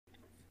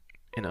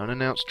An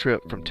unannounced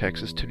trip from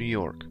Texas to New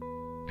York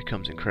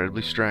becomes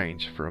incredibly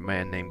strange for a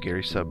man named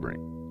Gary Sudbrink.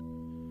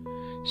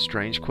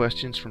 Strange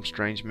questions from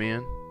strange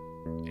men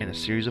and a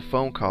series of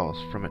phone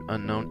calls from an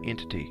unknown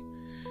entity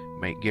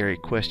make Gary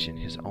question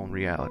his own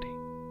reality.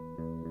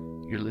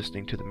 You're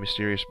listening to the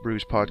Mysterious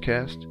Brews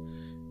podcast,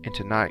 and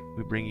tonight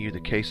we bring you the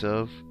case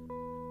of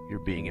You're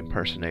Being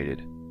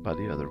Impersonated by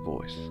the Other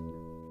Voice.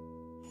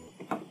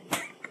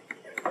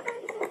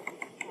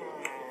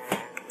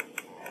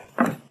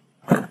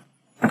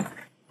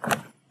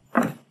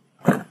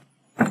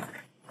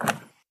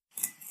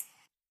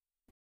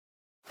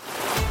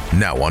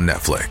 Now on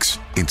Netflix,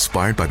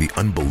 inspired by the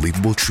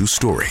unbelievable true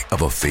story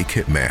of a fake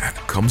hitman,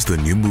 comes the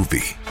new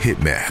movie,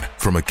 Hitman,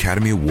 from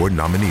Academy Award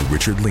nominee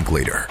Richard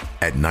Linklater.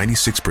 At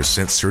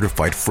 96%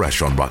 certified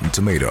fresh on Rotten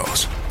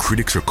Tomatoes,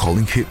 critics are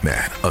calling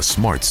Hitman a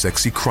smart,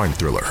 sexy crime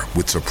thriller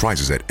with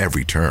surprises at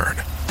every turn.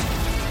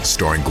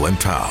 Starring Glenn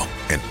Powell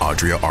and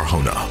Adria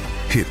Arjona,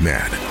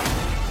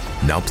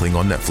 Hitman. Now playing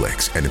on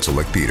Netflix and in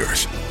select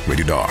theaters.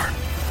 Rated R.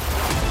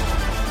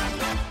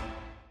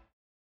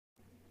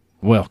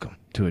 Welcome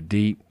to a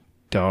deep,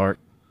 dark,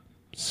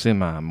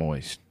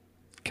 semi-moist,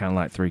 kind of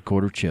like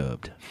three-quarter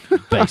chubbed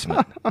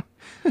basement.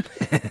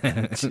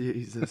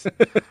 Jesus.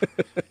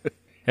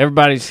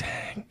 Everybody's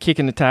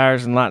kicking the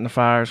tires and lighting the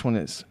fires when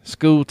it's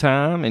school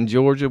time. In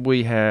Georgia,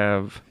 we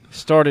have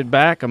started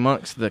back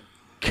amongst the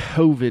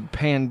COVID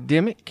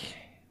pandemic.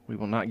 We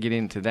will not get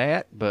into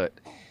that, but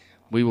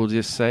we will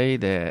just say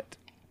that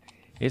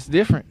it's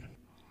different.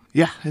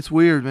 Yeah, it's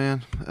weird,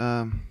 man.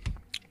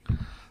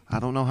 I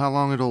don't know how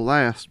long it'll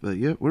last, but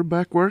yeah, we're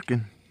back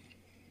working.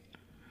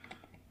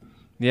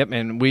 Yep,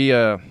 and we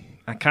I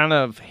kind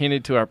of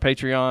hinted to our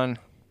Patreon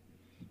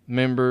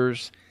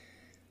members.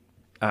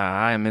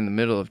 I am in the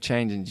middle of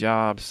changing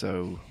jobs,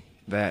 so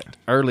that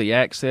early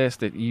access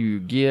that you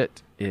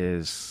get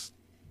is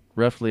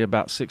roughly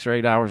about 6 or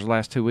 8 hours the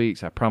last 2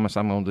 weeks. I promise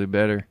I'm going to do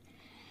better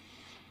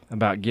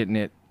about getting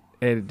it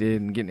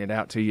edited and getting it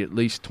out to you at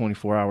least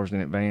 24 hours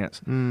in advance.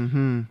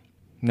 Mm-hmm.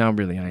 No,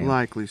 really, I am.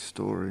 Likely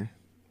story.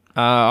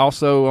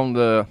 Also, on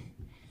the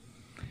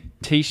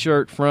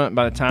T-shirt front,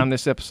 by the time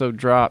this episode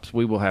drops,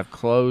 we will have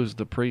closed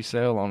the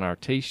pre-sale on our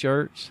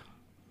T-shirts.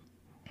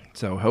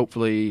 So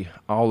hopefully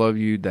all of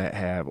you that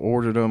have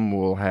ordered them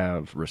will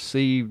have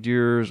received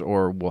yours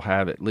or will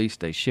have at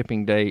least a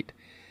shipping date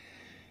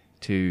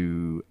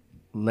to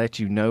let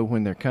you know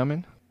when they're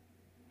coming.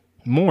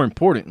 More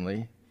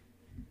importantly,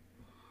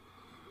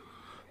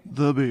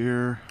 the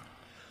beer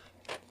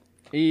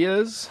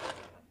is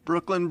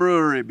Brooklyn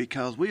Brewery,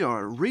 because we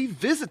are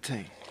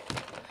revisiting.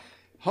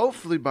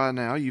 Hopefully by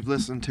now you've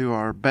listened to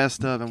our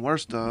best of and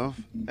worst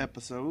of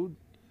episode,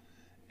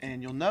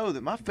 and you'll know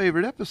that my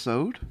favorite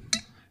episode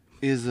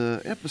is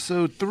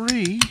episode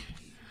 3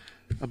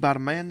 about a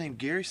man named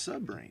Gary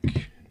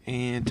Sudbrink.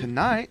 And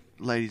tonight,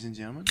 ladies and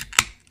gentlemen,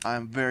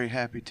 I'm very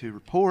happy to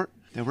report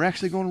that we're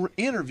actually going to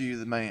interview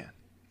the man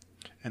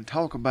and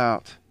talk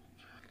about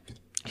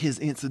his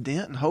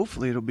incident, and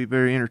hopefully it'll be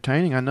very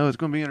entertaining. I know it's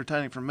going to be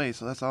entertaining for me,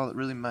 so that's all that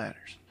really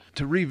matters.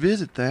 To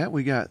revisit that,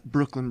 we got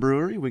Brooklyn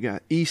Brewery. We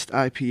got East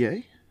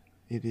IPA.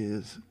 It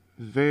is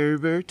very,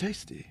 very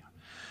tasty.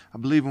 I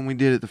believe when we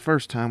did it the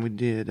first time, we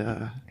did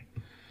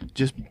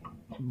just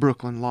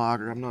Brooklyn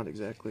Lager. I'm not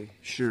exactly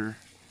sure.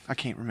 I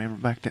can't remember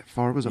back that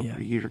far. It was over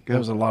a year ago. There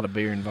was a lot of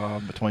beer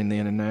involved between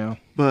then and now.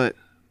 But,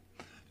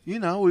 you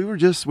know, we were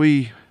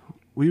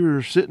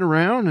sitting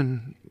around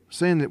and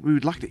saying that we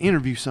would like to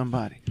interview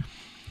somebody.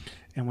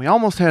 And we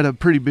almost had a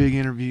pretty big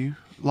interview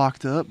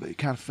locked up, but it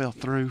kind of fell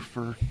through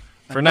for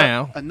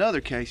now. Another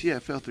case. Yeah,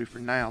 it fell through for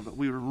now, but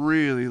we were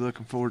really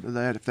looking forward to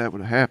that if that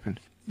would have happened.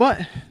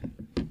 But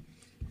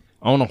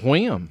on a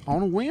whim,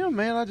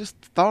 man, I just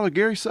thought of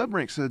Gary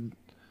Sudbrink, said,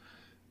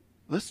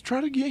 let's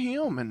try to get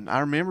him. And I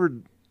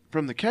remembered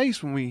from the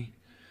case when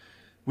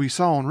we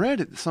saw on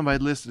Reddit that somebody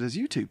had listed his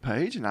YouTube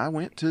page, and I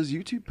went to his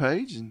YouTube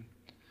page and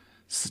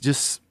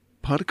just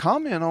put a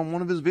comment on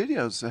one of his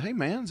videos. Said, hey,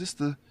 man, is this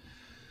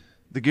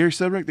the Gary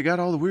Sudbrink that got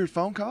all the weird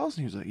phone calls?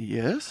 And he was like,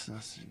 yes. I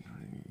said,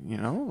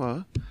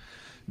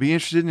 be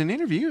interested in an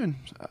interview. And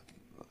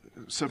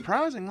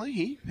surprisingly,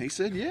 he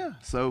said yeah.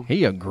 So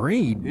he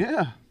agreed.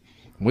 Yeah.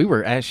 We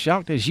were as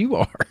shocked as you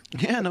are.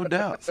 Yeah, no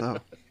doubt. So,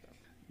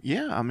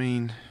 yeah, I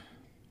mean,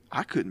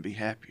 I couldn't be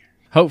happier.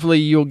 Hopefully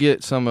you'll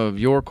get some of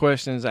your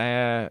questions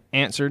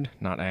answered.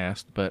 Not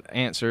asked, but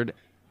answered.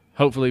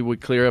 Hopefully we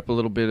clear up a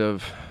little bit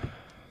of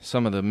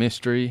some of the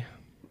mystery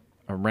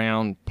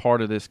around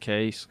part of this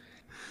case.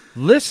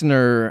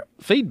 Listener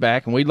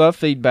feedback, and we love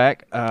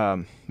feedback.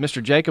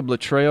 Mr. Jacob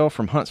Luttrell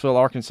from Huntsville,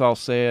 Arkansas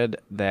said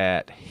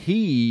that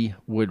he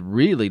would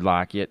really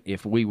like it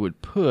if we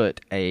would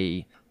put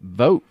a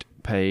vote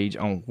page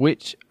on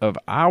which of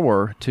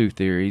our 2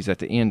 theories at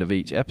the end of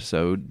each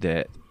episode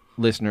that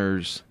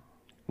listeners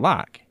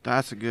like.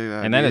 That's a good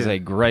idea. And that is a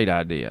great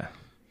idea.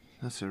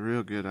 That's a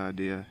real good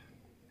idea.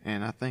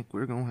 And I think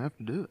we're going to have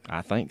to do it.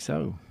 I think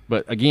so.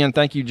 But again,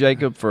 thank you,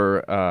 Jacob,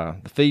 for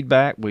the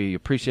feedback. We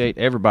appreciate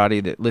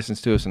everybody that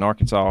listens to us in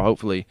Arkansas.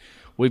 Hopefully,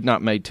 we've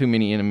not made too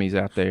many enemies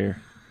out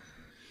there.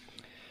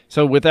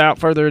 So without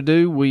further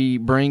ado, we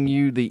bring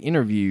you the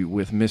interview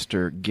with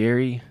Mr.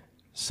 Gary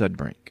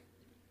Sudbrink.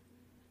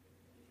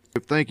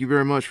 Thank you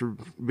very much for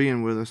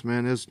being with us,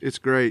 man. It's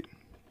great.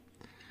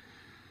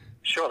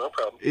 Sure, no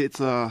problem. It's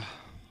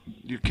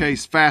your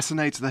case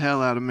fascinates the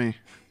hell out of me.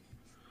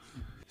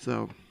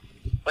 So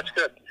That's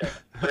good. Yeah.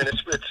 I mean,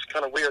 it's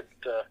kind of weird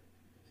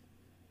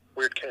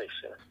case.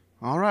 Yeah.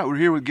 all right, we're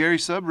here with Gary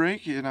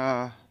Sudbrink, and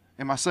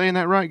am I saying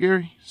that right,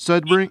 Gary?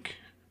 Sudbrink?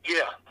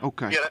 Yeah.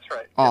 Okay. Yeah, that's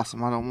right.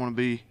 Awesome. I don't want to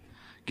be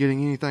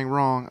getting anything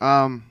wrong.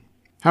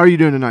 How are you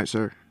doing tonight,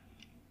 sir?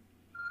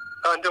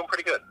 I'm doing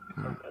pretty good.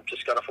 I've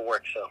just got off of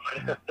work,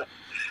 so.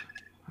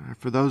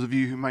 For those of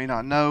you who may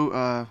not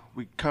know,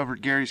 we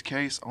covered Gary's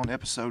case on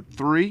episode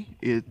 3.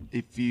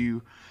 If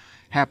you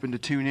happen to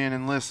tune in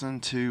and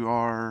listen to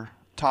our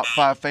top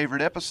 5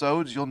 favorite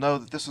episodes, you'll know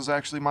that this was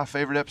actually my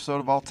favorite episode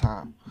of all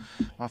time,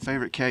 my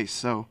favorite case.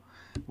 So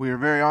we are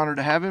very honored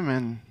to have him.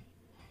 And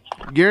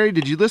Gary,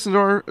 did you listen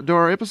to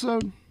our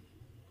episode?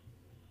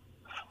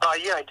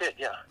 Yeah, I did.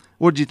 Yeah.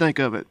 What did you think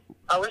of it?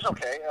 I was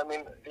okay. I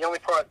mean, the only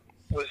part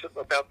was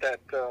about that.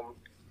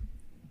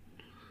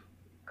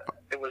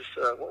 It was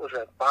what was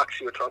that box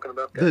you were talking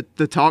about?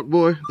 The talk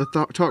boy,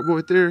 talk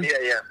boy theory.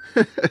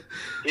 Yeah.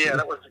 Yeah,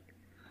 that was.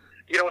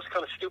 You know what's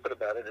kind of stupid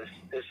about it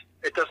is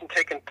it doesn't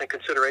take into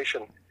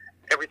consideration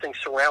everything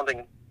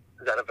surrounding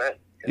that event.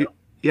 You know?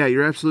 Yeah,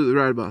 you're absolutely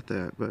right about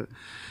that. But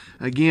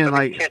again,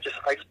 I mean, you can't just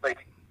isolate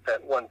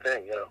that one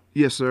thing. You know.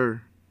 Yes,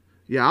 sir.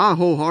 Yeah, I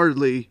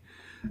wholeheartedly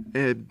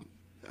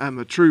I'm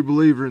a true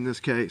believer in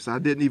this case. I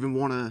didn't even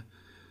want to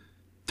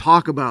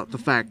talk about the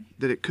fact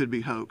that it could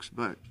be hoax,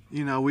 but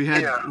we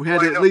had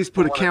to at least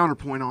put a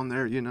counterpoint on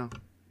there. Yeah,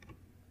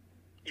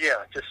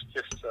 I just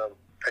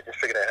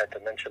figured I had to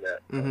mention that.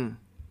 Mm-hmm.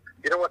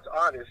 You know what's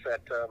odd is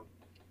that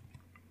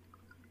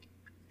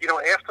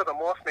after the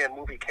Mothman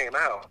movie came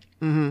out,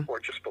 mm-hmm. or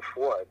just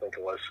before, I think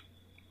it was.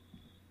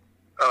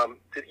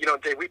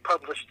 They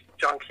republished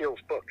John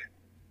Keel's book.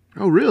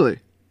 Oh, really?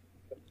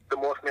 The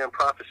Mothman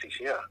Prophecies,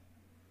 yeah.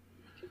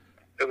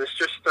 It was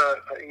just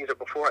either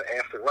before or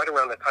after, right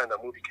around the time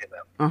that movie came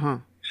out. Uh-huh.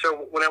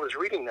 So when I was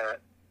reading that,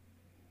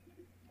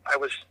 I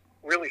was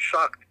really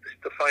shocked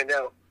to find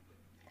out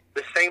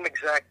the same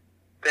exact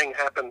thing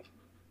happened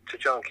to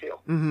John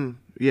Keel. Mm-hmm.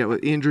 Yeah,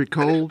 with Indrid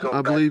Cold,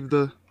 I believe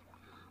the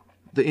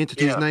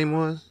entity's name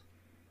was.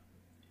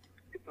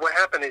 What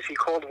happened is he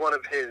called one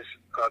of his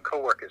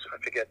co-workers, I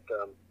forget,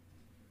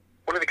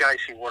 one of the guys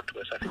he worked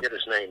with, I forget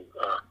his name,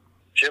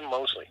 Jim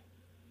Mosley.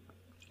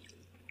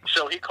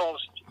 So he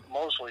calls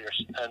Mosley,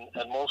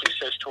 and Mosley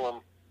says to him,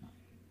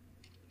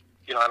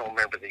 I don't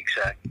remember the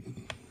exact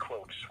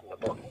quotes from the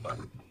book, but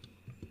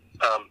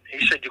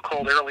he said, you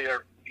called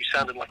earlier, you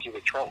sounded like you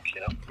were drunk,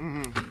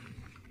 Mm-hmm.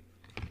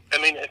 I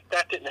mean, if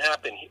that didn't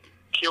happen,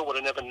 Keel would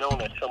have never known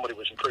that somebody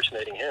was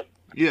impersonating him.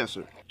 Yes,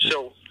 sir.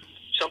 So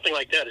something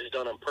like that is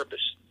done on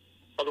purpose.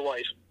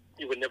 Otherwise,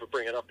 you would never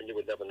bring it up and you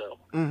would never know.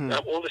 Mm-hmm.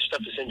 All this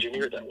stuff is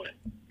engineered that way.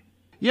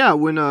 Yeah,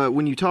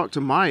 when you talked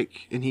to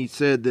Mike and he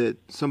said that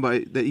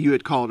somebody that you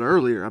had called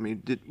earlier, I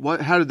mean,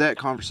 how did that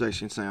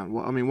conversation sound?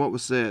 What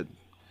was said?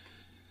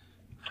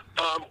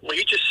 Well,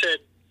 he just said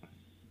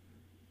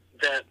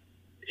that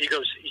he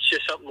said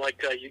something like,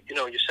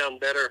 you sound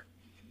better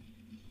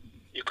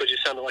because you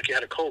sounded like you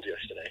had a cold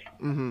yesterday.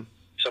 Mm-hmm.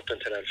 Something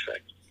to that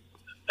effect.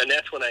 And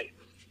that's when I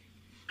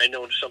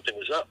know something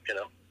was up,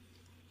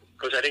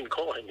 because I didn't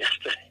call him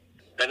yesterday.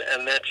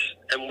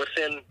 And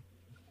within,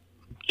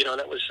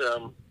 that was,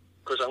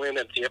 because I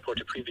landed at the airport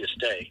the previous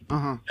day.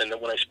 Uh-huh. And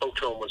then when I spoke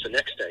to him was the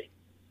next day.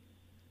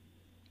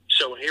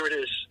 So here it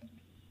is.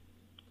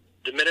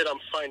 The minute I'm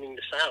finding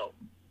this out,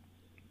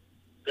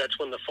 that's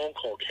when the phone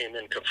call came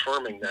in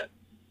confirming that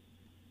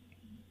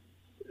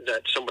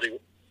somebody,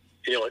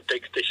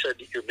 they said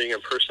that you're being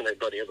impersonated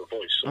by the other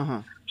voice. So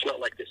uh-huh. It's not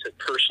like they said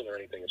person or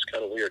anything. It's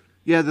kind of weird.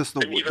 Yeah,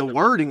 the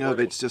wording of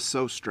it's just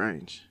so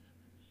strange.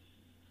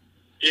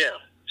 Yeah.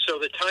 So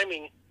the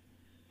timing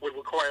would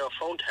require a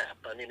phone tap.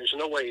 I mean, there's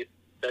no way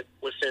that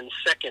within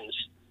seconds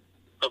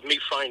of me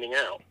finding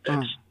out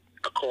that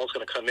a call's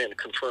going to come in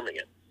confirming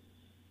it.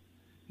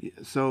 Yeah,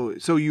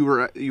 so you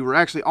were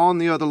actually on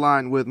the other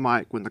line with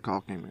Mike when the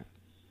call came in.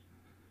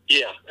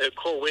 Yeah,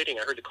 call waiting.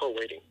 I heard the call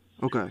waiting.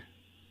 Okay.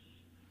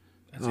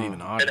 That's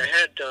even odder. And I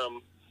had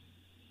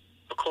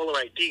a caller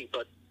ID,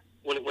 but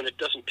when it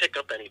doesn't pick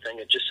up anything,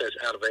 it just says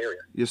out of area.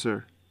 Yes,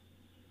 sir.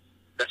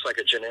 That's like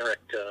a generic,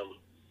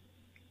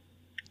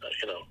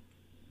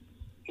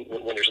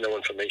 when there's no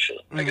information,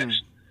 I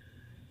guess.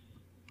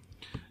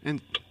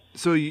 And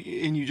so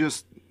you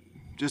just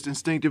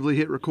instinctively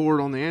hit record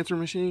on the answer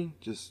machine?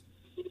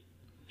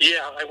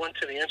 Yeah, I went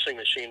to the answering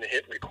machine to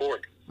hit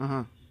record.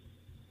 Uh-huh.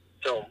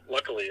 So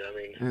luckily,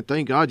 and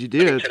thank God you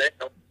did. Today,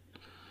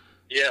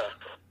 yeah.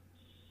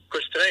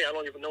 Because today I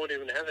don't even know it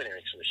even has an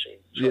answering machine,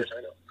 as far as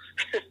I know.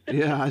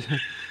 Yeah.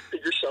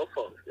 Your cell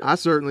phone. I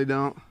certainly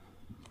don't.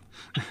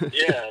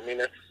 Yeah,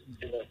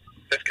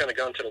 that's kind of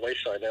gone to the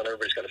wayside now.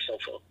 Everybody's got a cell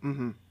phone.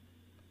 Mm-hmm.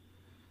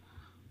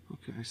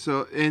 Okay,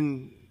 so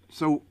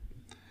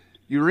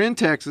you were in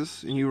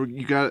Texas, and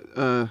you got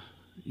a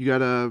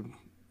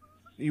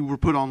you were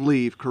put on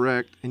leave,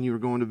 correct? And you were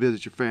going to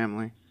visit your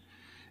family.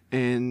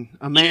 And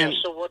a man... Yeah,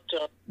 so what...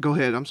 go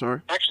ahead, I'm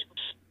sorry. Actually,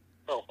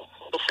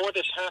 before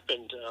this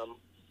happened,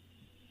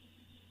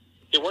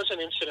 there was an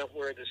incident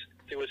where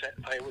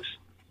I was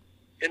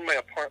in my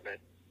apartment,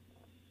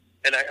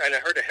 and I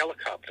heard a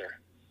helicopter.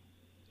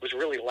 It was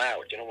really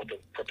loud, with the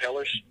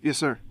propellers. Yes,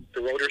 sir.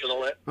 The rotors and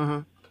all that.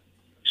 Uh-huh.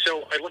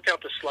 So I look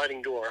out the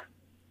sliding door,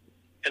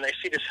 and I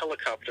see this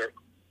helicopter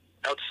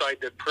outside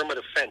the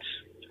perimeter fence,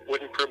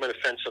 wooden perimeter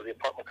fence of the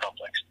apartment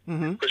complex.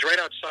 Mm-hmm. Because right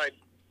outside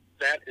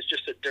that is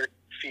just a dirt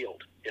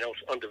field,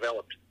 it's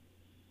undeveloped.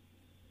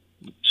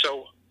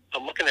 So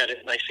I'm looking at it,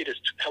 and I see this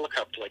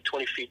helicopter like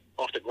 20 feet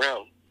off the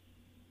ground,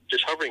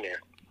 just hovering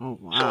there. Oh,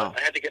 wow. So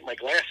I had to get my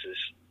glasses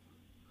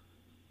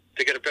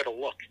to get a better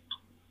look.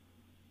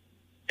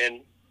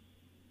 And,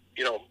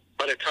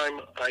 by the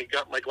time I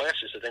got my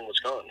glasses, the thing was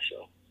gone.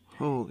 So.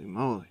 Holy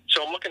moly.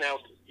 So I'm looking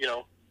out,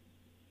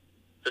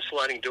 the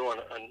sliding door,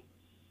 and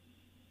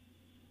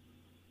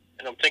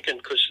I'm thinking,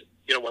 because,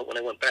 when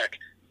I went back,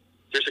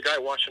 there's a guy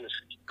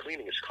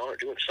cleaning his car,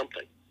 doing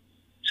something.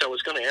 So I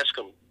was going to ask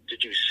him,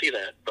 did you see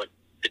that? But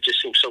it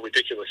just seemed so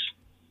ridiculous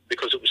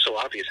because it was so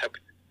obvious.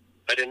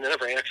 I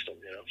never asked him,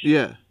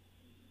 Yeah.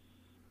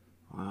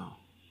 Wow.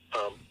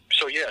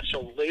 So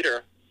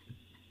later,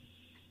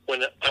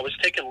 when I was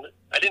I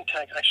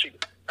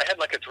had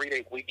like a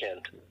 3-day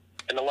weekend,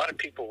 and a lot of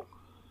people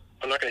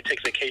are not going to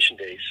take vacation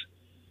days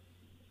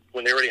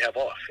when they already have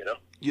off,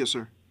 Yes,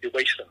 sir. You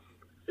waste them.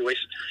 So,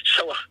 it's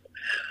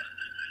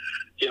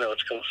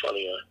kind of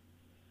funny.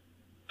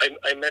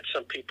 I met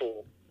some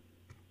people,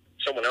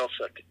 someone else,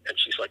 and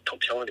she's like,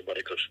 don't tell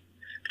anybody, because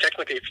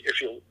technically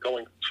if you're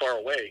going far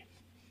away,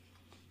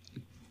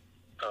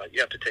 you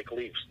have to take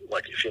leave,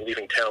 like if you're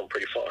leaving town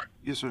pretty far.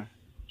 Yes, sir.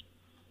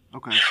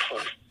 Okay. I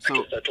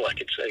guess that's all I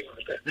could say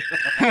about that.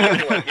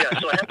 Anyway, yeah,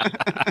 so I had,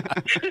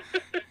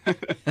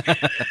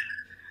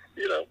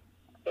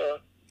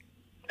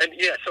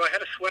 so I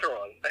had a sweater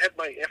on. I had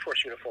my Air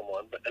Force uniform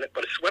on, but a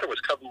sweater was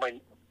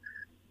covering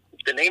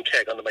the name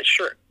tag under my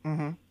shirt.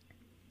 Mm-hmm.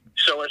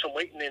 So as I'm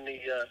waiting in the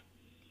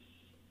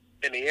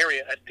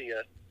area at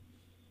the,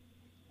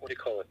 what do you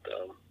call it,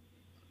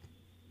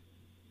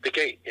 the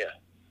gate, yeah.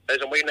 As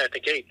I'm waiting at the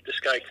gate, this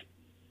guy,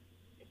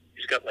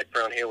 he's got like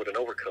brown hair with an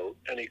overcoat,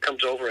 and he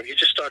comes over and he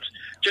just starts,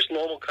 just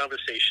normal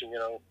conversation,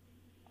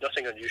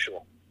 nothing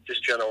unusual,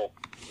 just general,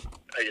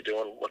 how you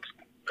doing, what's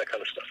that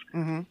kind of stuff.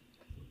 Mm-hmm.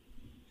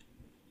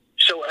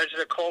 So as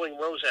they're calling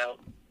Rose out,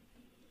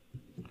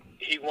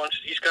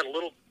 he's got a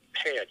little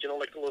pad,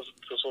 like those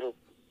little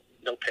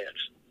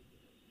notepads,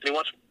 and he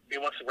wants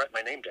to write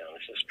my name down.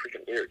 It's just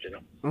freaking weird,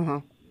 Mm-hmm.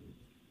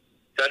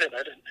 I didn't.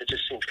 It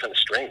just seems kind of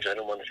strange. I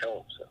didn't want to tell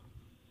him. So,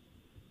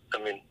 I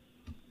mean,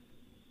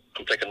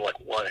 I'm thinking like,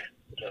 why?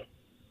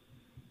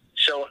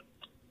 So,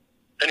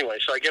 anyway,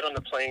 so I get on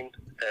the plane,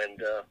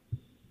 and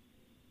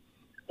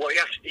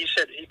he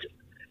said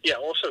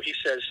Also, he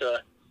says,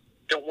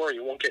 "Don't worry,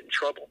 you won't get in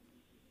trouble."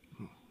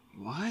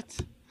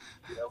 What?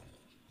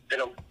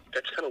 And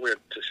that's kind of weird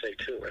to say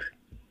too, right?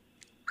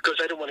 Because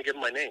I didn't want to give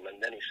him my name,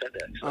 and then he said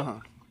that. So, I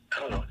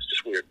don't know. It's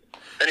just weird.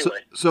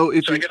 Anyway, so I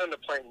get on the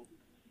plane.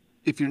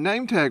 If your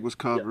name tag was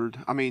covered,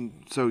 yeah. I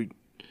mean, so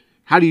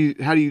how do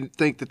you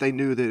think that they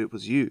knew that it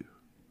was you?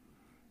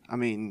 I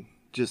mean,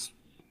 just.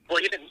 Well,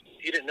 he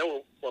didn't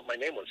know what my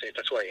name was.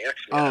 That's why he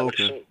asked me. Oh, I would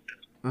okay. assume.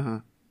 Uh-huh.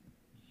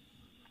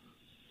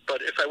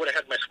 But if I would have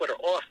had my sweater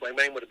off, my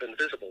name would have been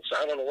visible. So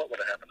I don't know what would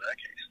have happened in that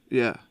case.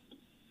 Yeah.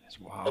 That's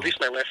wild. At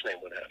least my last name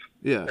would have.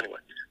 Yeah. Anyway,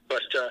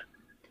 but so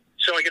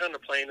I get on the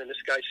plane, and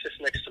this guy sits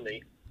next to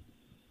me,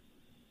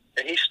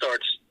 and he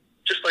starts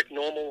just like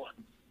normal,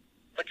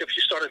 like if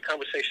you started a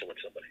conversation with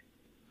somebody.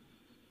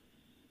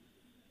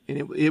 And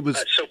it was.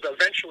 So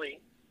eventually,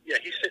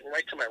 he's sitting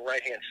right to my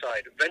right-hand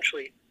side.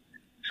 Eventually,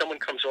 someone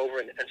comes over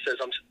and says,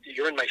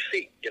 "You're in my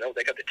seat." They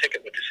got the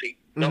ticket with the seat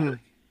number.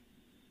 Mm-hmm.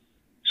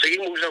 So he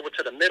moves over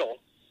to the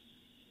middle,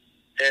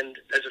 and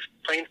as the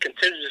plane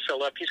continues to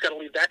fill up, he's got to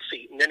leave that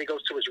seat, and then he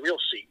goes to his real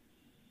seat,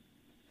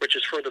 which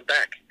is further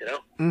back,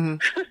 Mm-hmm.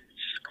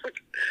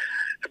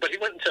 But he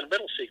went into the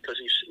middle seat because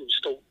he was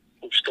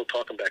still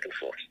talking back and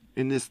forth.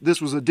 And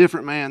this was a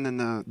different man than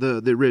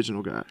the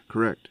original guy,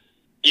 correct?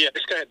 Yeah,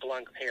 this guy had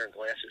blonde hair and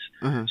glasses.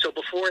 Uh-huh. So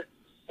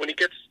when he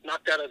gets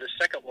knocked out of the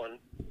second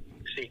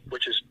seat,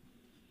 which is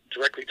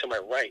directly to my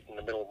right in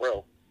the middle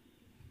row,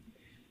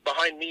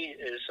 behind me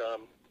is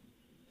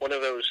one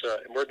of those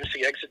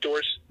emergency exit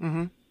doors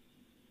mm-hmm.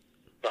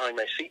 behind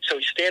my seat. So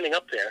he's standing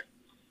up there,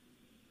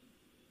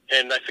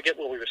 and I forget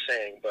what we were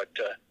saying, but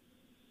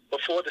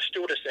before the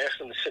stewardess asked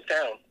him to sit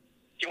down,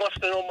 he wants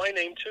to know my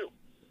name too.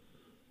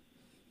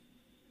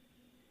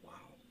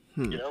 Wow.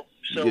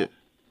 So yeah.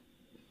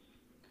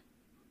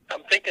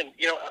 I'm thinking,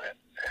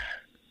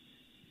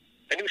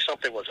 I knew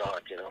something was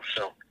odd,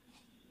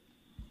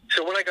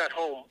 So when I got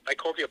home, I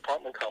called the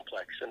apartment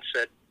complex and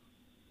said,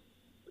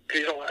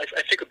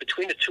 I figured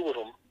between the two of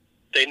them,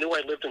 they knew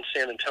I lived in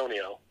San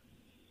Antonio,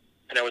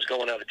 and I was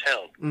going out of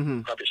town.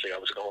 Mm-hmm. Obviously, I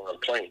was going on a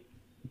plane.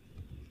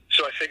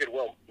 So I figured,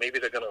 well, maybe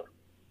they're going to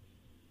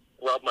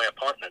rob my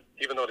apartment,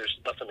 even though there's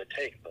nothing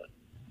take. But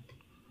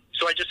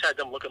so I just had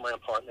them look at my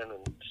apartment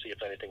and see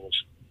if anything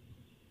was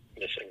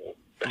missing or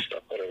messed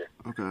up, whatever.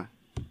 Okay.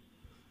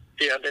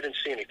 Yeah, they didn't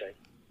see anything.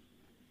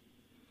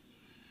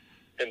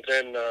 And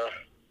then,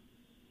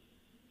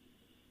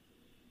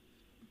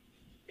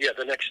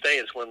 the next day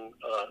is when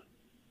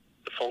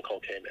the phone call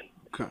came in.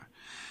 Okay.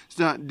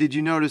 So, did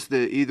you notice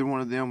that either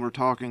one of them were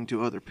talking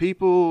to other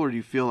people, or do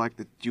you feel like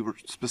that you were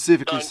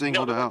specifically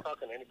singled no, they out? weren't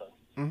talking to anybody.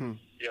 Mm-hmm.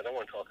 Yeah, they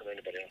weren't talking to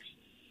anybody else.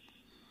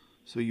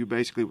 So you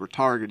basically were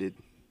targeted.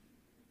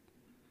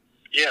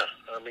 Yeah,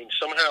 I mean,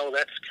 somehow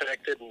that's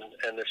connected,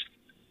 and this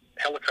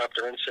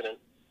helicopter incident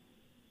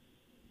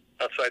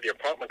outside the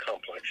apartment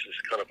complex is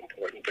kind of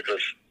important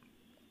because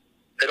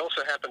it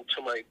also happened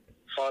to my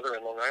father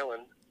in Long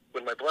Island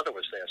when my brother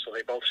was there. So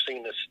they both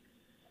seen this.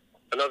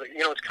 Another,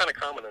 it's kind of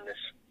common in this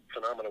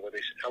phenomenon where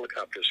these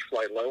helicopters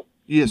fly low.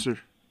 Yes, sir.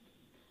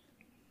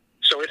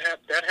 So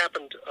that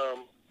happened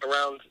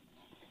around.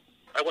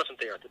 I wasn't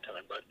there at the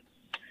time, but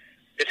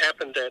it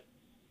happened at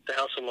the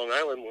house in Long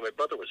Island when my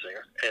brother was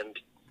there, and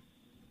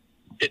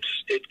it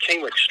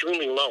came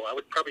extremely low. I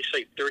would probably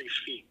say 30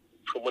 feet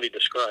from what he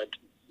described.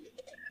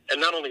 And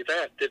not only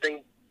that, the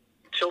thing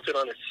tilted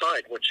on its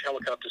side, which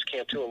helicopters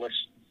can't do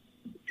unless,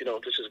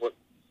 this is what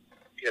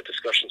we had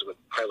discussions with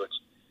pilots.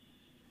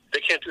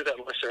 They can't do that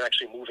unless they're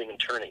actually moving and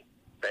turning,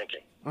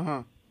 banking.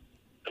 Uh-huh.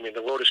 I mean,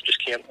 the rotors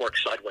just can't work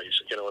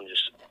sideways, and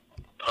just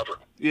hover.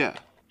 Yeah.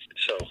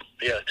 So,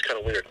 yeah, it's kind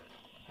of weird.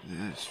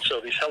 Yes.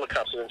 So these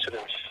helicopter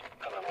incidents,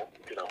 I don't know,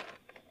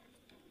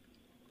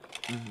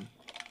 Mm-hmm.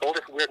 all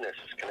this weirdness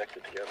is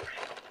connected together.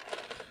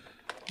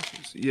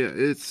 Yeah,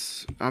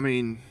 it's. I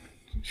mean,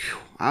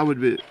 I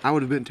would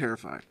have been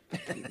terrified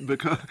but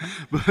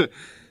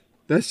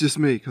that's just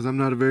me because I'm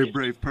not a very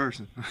brave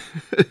person.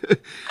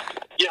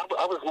 Yeah,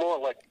 I was more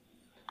like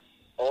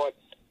awed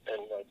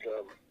and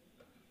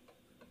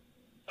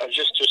I was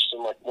just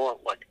more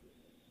like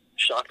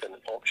shocked and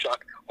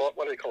shock. What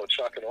do they call it?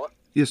 Shock and awe.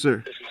 Yes,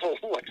 sir. This is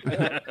what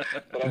I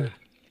was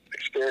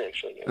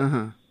experiencing. Uh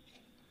huh.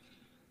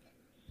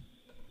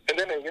 And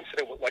then an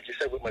incident, like you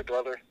said, with my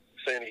brother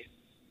saying he,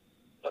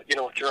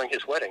 during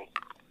his wedding,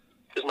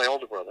 this is my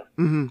older brother.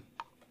 Mm-hmm.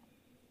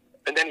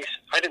 And then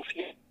I didn't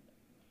see him.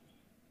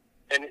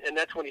 And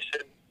that's when he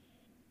said,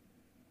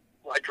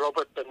 I drove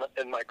up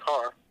in my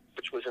car,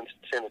 which was in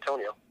San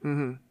Antonio.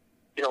 Mm-hmm.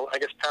 I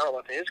guess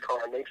parallel to his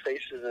car, made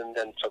faces and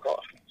then took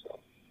off. So,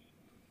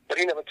 but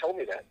he never told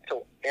me that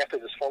until after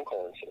this phone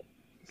call incident.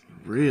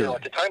 Really?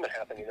 At the time it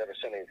happened, he never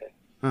said anything.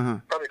 Uh-huh.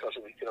 Probably because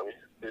he was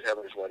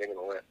having his wedding and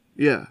all that.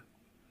 Yeah.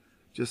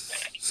 Just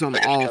some I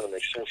guess off. It kind of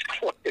makes sense.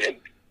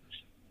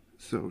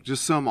 So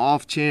just some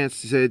off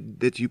chance he said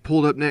that you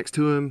pulled up next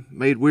to him,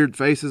 made weird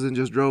faces, and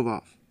just drove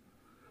off.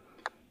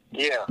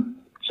 Yeah.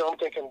 So I'm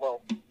thinking,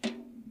 well, because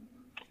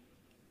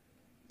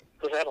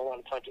I had a lot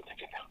of time to think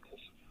about this.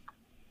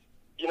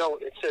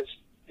 It says,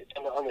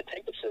 on the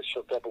tape it says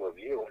she'll double her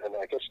view, and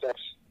I guess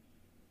that's,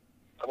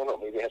 I don't know,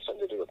 maybe it has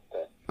something to do with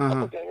that.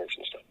 Doppelgangers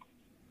and stuff.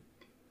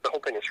 The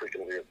whole thing is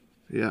freaking weird.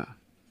 Yeah.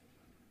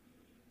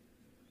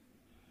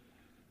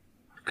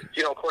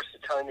 Okay. Of course, the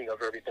timing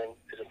of everything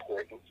is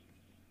important.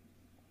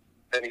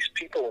 And these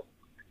people,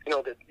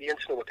 the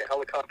incident with the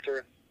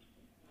helicopter,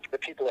 the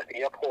people at the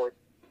airport,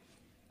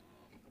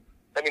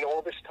 I mean,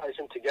 all this ties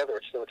in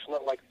together. So it's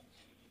not like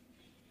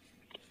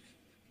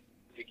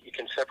you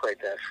can separate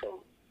that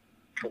from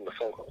the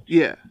phone call.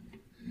 Yeah.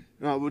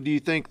 Well, do you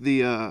think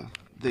the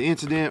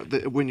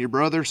incident when your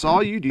brother saw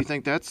you, do you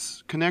think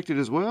that's connected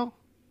as well?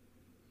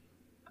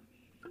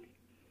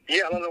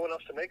 Yeah, I don't know what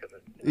else to make of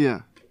it.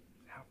 Yeah.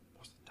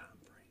 What's the time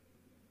frame?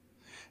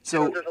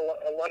 So there's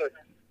a lot of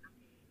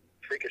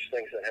freakish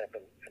things that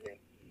happen. I mean,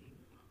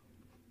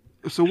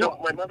 so so what?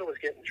 my mother was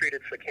getting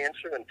treated for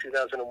cancer in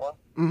 2001.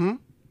 Mm-hmm.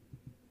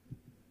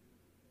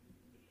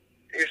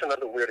 Here's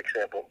another weird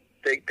example.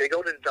 They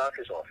go to the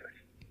doctor's office,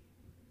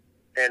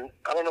 and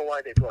I don't know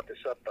why they brought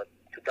this up, but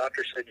the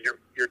doctor said your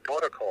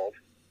daughter called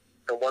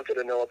and wanted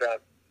to know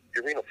about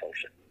your renal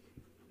function.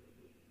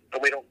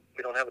 And we don't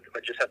have I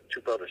just have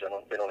two brothers.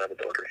 We don't have a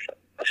daughter. So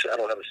I said I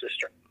don't have a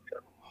sister. So.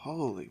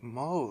 Holy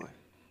moly!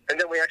 And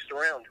then we asked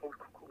around who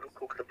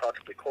could have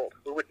possibly called.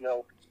 Who would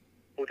know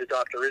who the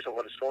doctor is and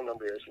what his phone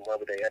number is, and why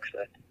would they ask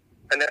that?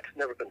 And that's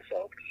never been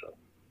solved. So.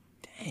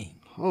 Dang.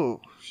 Oh.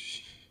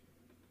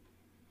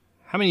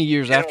 How many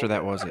years after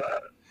that was it?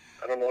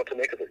 I don't know what to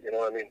make of it.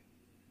 I mean.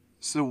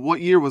 So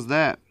what year was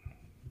that?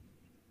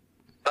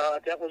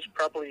 That was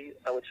probably,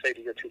 I would say,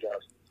 the year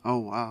 2000. Oh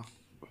wow.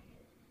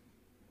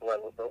 Right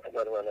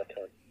around that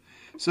time.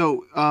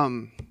 So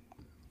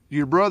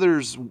your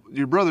brother's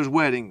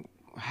wedding.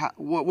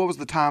 What was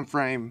the time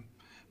frame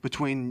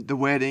between the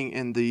wedding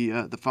and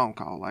the phone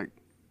call? Like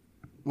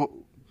what?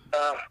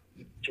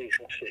 Geez,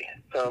 let's see.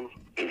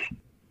 It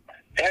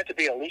had to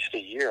be at least a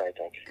year, I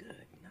think.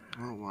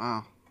 Oh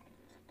wow.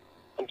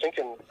 I'm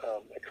thinking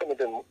it couldn't have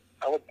been.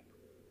 I'd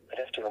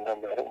have to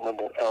remember. I don't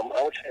remember.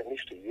 I would say at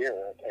least a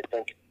year. I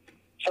think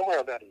somewhere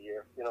about a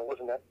year.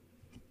 Wasn't that?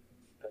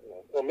 I don't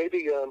know. Or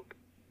maybe.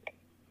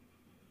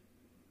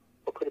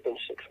 It could have been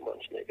 6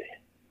 months, maybe.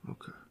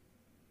 Okay.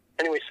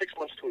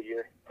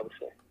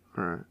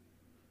 Right.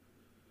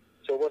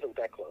 So it wasn't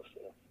that close.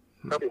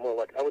 Probably more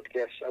like, I would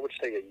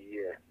say a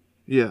year.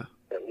 Yeah.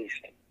 At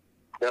least.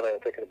 Now that I'm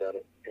thinking about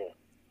it, yeah.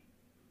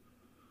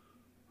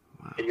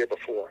 Wow. A year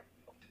before.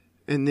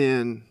 And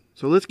then,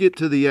 so let's get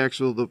to the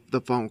actual,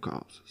 the phone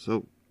calls.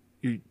 So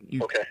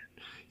okay.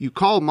 You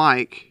call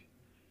Mike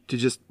to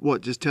just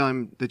tell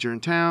him that you're in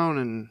town,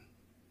 and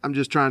I'm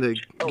just trying to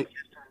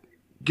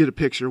get a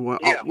picture of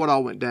what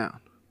all went down.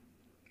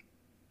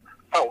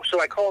 Oh, so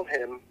I called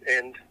him,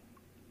 and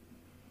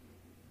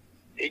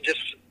he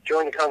just,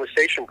 during the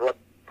conversation, brought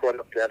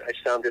up that I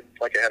sounded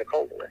like I had a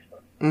cold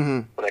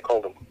when I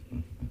called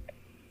him.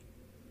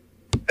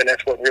 And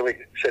that's what really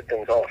set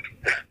things off.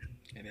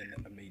 And then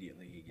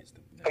immediately he gets the...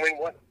 I mean,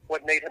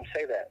 what made him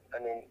say that? I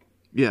mean...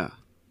 Yeah.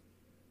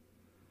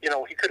 You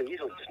know, he could have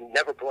easily just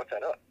never brought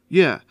that up.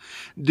 Yeah.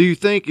 Do you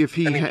think if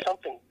he he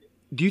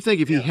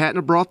hadn't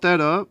have brought that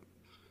up,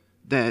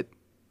 that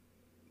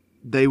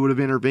they would have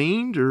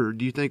intervened, or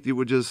do you think they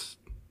would just...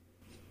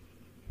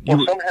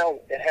 Well, somehow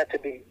it had to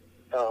be...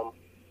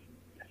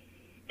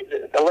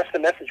 unless the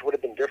message would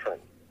have been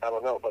different. I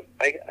don't know, but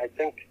I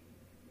think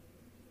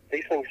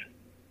these things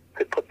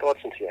could put thoughts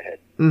into your head.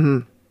 Mm-hmm.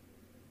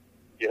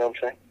 You know what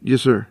I'm saying?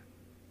 Yes, sir.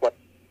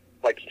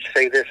 Like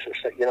say this or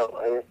say,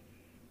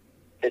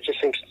 it just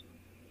seems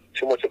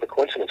too much of a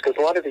coincidence. Because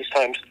a lot of these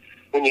times,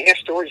 when you hear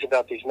stories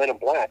about these men in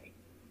black,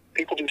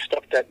 people do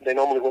stuff that they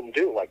normally wouldn't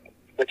do, like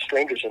let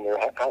strangers in their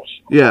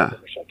house. Yeah.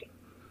 Or something.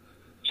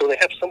 So they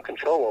have some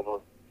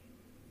control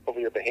over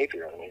your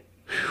behavior. I mean,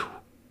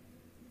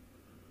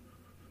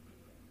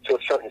 to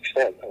a certain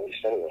extent, at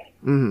least anyway.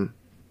 Mm-hmm.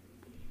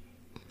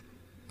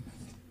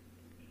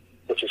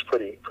 Which is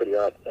pretty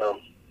odd.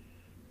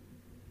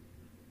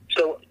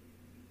 So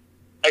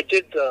I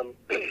did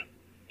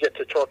get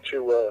to talk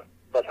to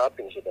Bud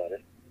Hopkins about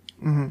it.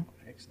 Mm-hmm.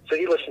 So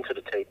he listened to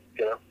the tape,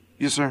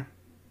 Yes, sir.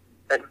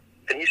 And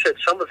he said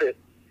some of it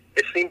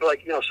seemed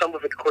like, some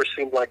of it, of course,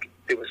 seemed like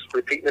it was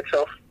repeating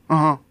itself.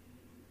 Uh-huh.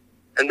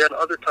 And then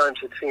other times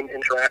it seemed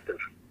interactive.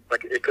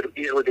 Like it could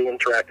easily be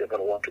interactive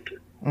when I wanted to.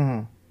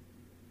 Mm-hmm.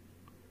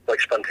 Like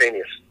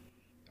spontaneous.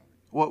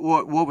 What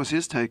was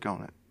his take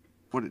on it?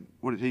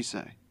 What did he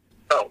say?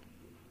 Oh,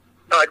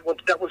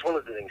 that was one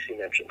of the things he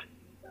mentioned.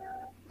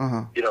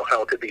 Uh-huh.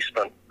 How it could be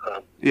spun.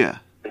 Yeah.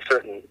 In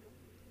certain,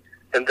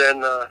 and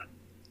then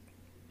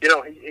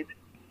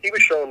he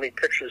was showing me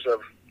pictures of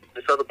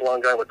this other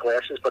blonde guy with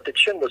glasses, but the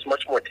chin was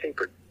much more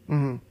tapered.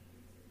 Mm-hmm.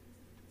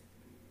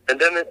 And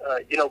then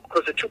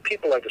because the two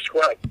people I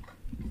described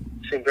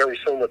seemed very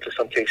similar to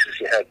some cases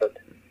he had, but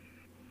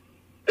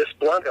this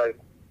blonde guy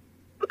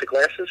with the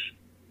glasses,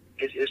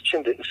 his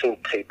chin didn't seem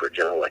tapered.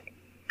 Like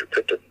the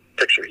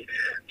picture,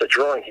 the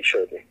drawing he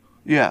showed me.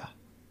 Yeah.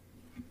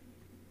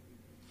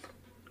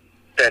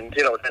 And,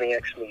 then he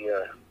asked me,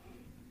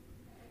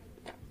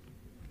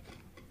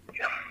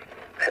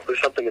 it was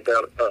something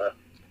about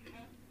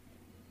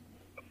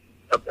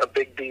a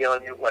big bee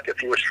on you, like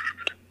if you were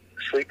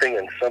sleeping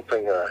and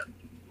something, I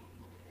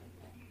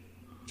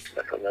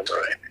don't remember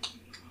right.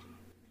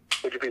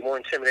 Would you be more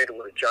intimidated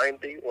with a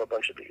giant bee or a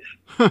bunch of bees?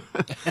 And,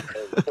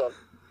 well,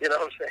 you know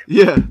what I'm saying?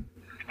 Yeah.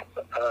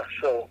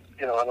 So,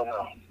 I don't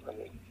know. I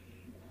mean,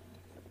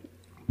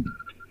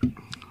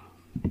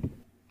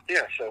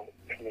 yeah, so,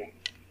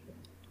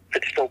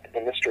 it's still a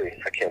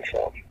mystery I can't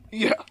solve.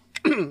 Yeah.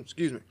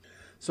 Excuse me.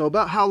 So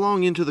about how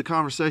long into the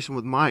conversation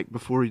with Mike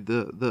before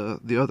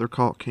the other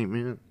call came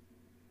in?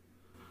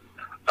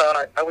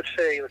 I would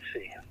say, let's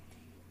see.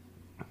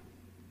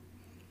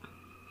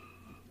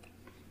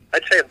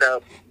 I'd say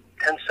about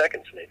 10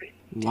 seconds maybe.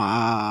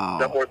 Wow.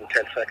 Not more than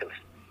 10 seconds.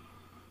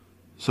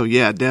 So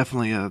yeah,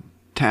 definitely a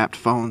tapped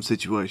phone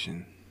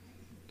situation.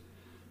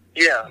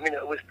 Yeah, I mean,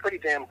 it was pretty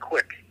damn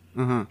quick.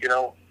 Mm-hmm.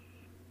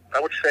 I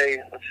would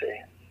say, let's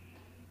see,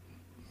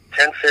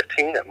 10,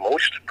 15 at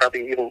most,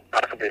 probably even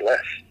possibly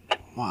less.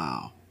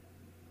 Wow.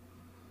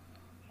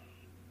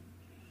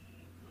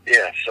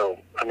 Yeah, so,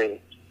 I mean,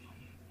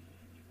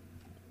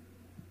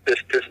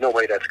 there's no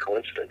way that's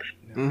coincidence.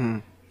 Mm-hmm.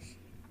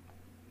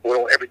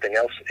 Well, everything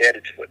else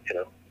added to it,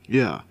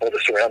 Yeah. All the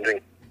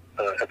surrounding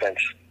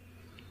events.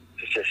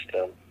 It's just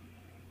kind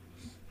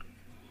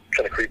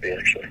of creepy,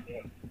 actually.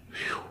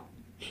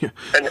 Yeah.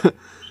 And,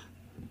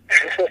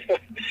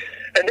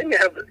 and then you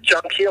have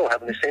John Keel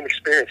having the same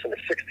experience in the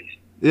 60s.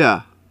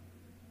 Yeah.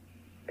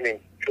 I mean,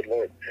 good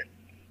Lord.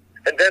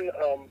 And then,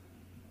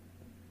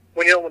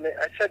 when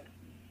I said,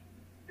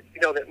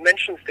 that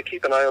mentions to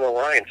keep an eye on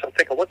Orion, so I'm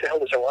thinking, what the hell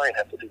does Orion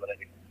have to do with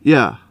anything?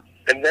 Yeah.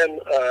 And then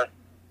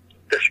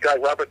this guy,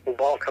 Robert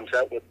Duvall, comes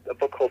out with a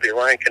book called The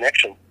Orion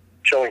Connection,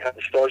 showing how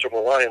the stars of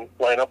Orion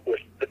line up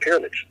with the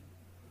pyramids.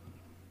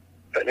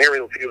 An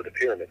aerial view of the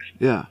pyramids.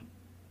 Yeah.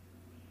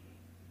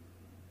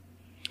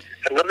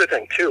 Another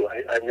thing, too,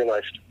 I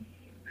realized,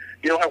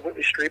 how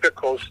Whitley Strieber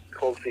calls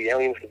the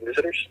aliens the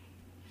visitors?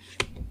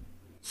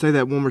 Say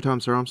that one more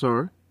time, sir. I'm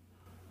sorry.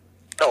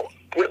 Oh,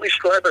 Whitley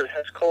Strieber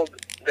has called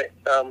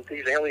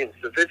these aliens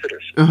the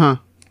visitors. Uh-huh.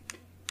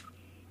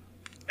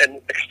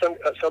 And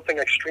something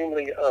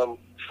extremely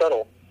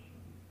subtle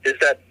is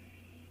that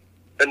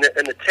in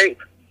the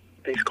tape,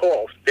 these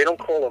calls, they don't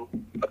call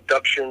them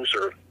abductions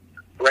or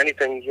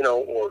anything,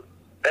 or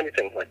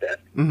anything like that.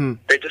 Mm-hmm.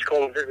 They just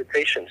call them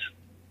visitations.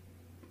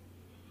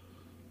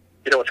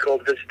 You know what's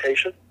called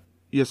visitation?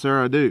 Yes,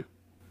 sir, I do.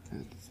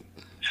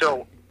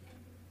 So,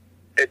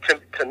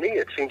 to me,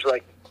 it seems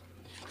like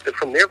that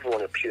from their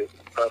point of view,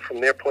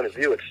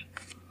 it's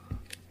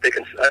I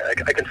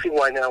can see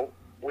why now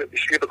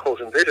Sheba calls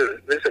them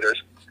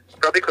visitors,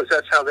 probably because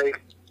that's how they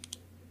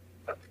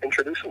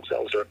introduce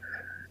themselves or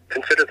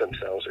consider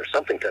themselves or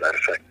something to that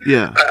effect.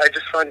 Yeah. I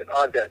just find it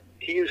odd that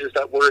he uses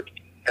that word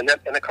and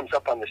it comes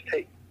up on this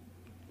tape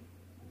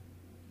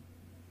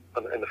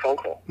in the phone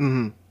call.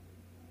 Mm-hmm.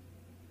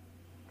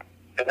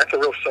 And that's a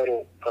real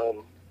subtle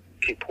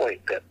key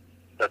point that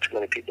not too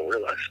many people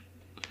realize.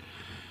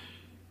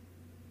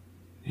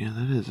 Yeah,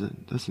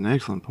 that's an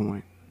excellent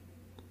point.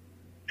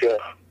 Yeah.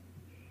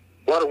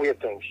 A lot of weird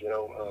things,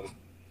 and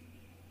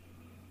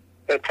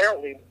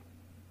apparently,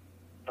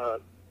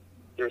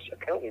 there's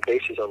apparently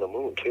bases on the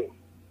moon, too.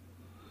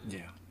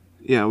 Yeah.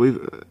 Yeah, we've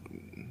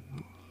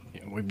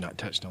We've not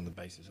touched on the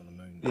bases on the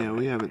moon.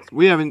 yeah,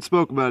 we haven't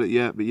spoke about it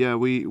yet, but yeah,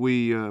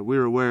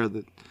 we're aware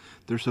that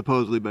there's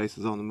supposedly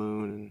bases on the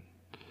moon, and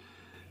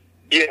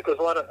yeah, because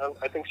a lot of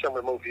I think some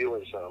remote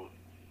viewers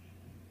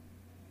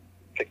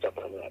picked up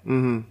on that.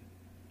 mm-hmm.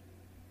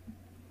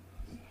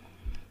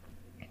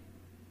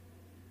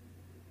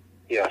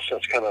 Yeah, so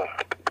it's kind of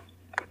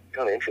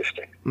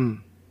interesting. Mm.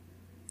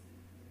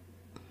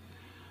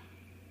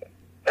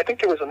 I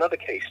think there was another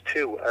case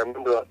too. I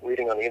remember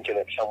reading on the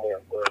internet somewhere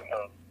where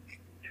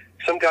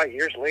some guy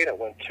years later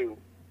went to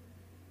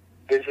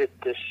visit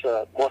this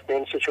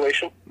Mothman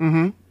situation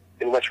Mm-hmm.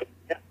 in West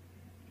Virginia.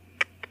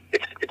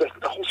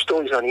 The whole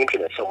story's on the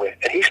internet somewhere,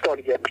 and he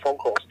started getting phone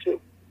calls too.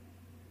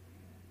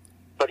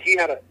 But he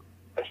had a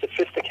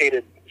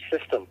sophisticated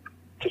system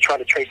to try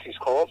to trace these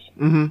calls.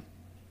 Mm-hmm.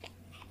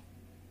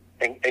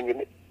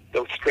 And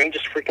the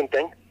strangest freaking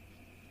thing,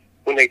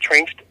 when they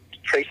tried to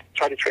trace,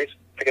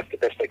 I guess the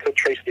best they could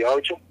trace the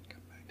origin,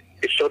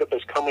 it showed up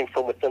as coming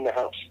from within the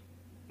house.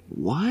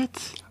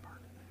 What?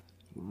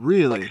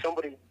 Really? Like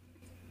somebody,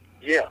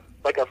 yeah,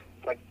 like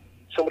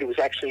somebody was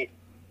actually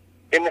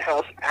in the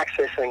house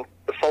accessing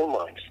the phone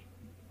lines.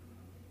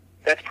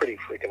 That's pretty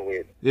freaking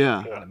weird.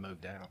 Yeah. Kind of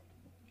moved out.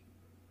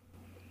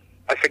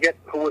 I forget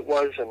who it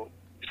was, and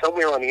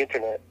somewhere on the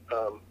internet,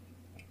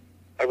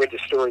 I read the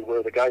story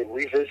where the guy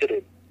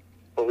revisited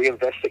or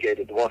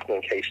reinvestigated the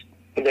Mothman case,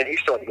 and then he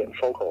started getting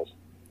phone calls.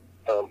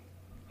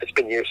 It's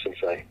been years since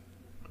I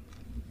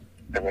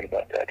read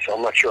about that, so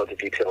I'm not sure of the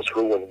details,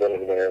 who and when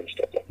and where and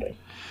stuff like that.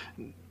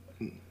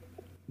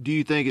 Do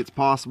you think it's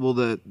possible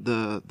that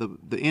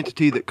the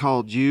entity that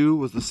called you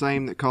was the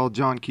same that called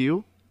John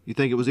Keel? You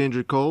think it was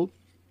injured cold?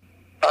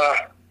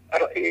 I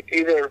don't,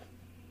 either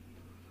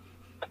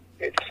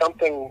it's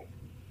something,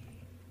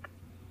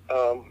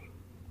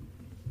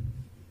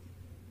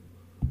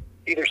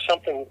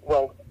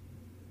 well,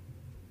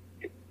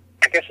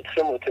 I guess it's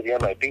similar to the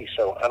MIB,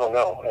 so I don't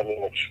know. I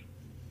mean, is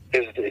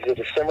it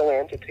a similar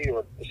entity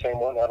or the same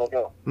one? I don't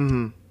know.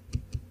 Mm-hmm.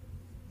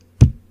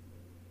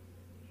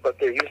 But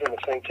they're using the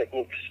same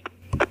techniques.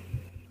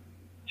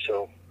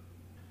 So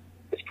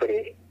it's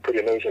pretty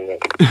amazing that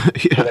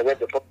Yeah. when I read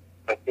the book,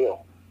 I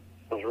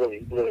was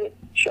really, really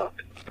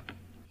shocked.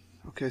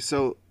 Okay,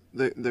 so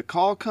the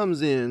call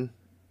comes in,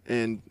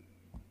 and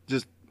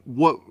just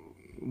what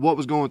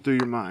was going through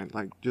your mind?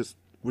 Like, just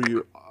were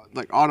you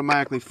like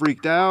automatically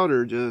freaked out,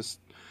 or just?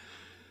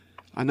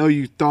 I know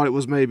you thought it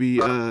was maybe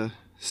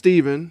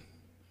Steven,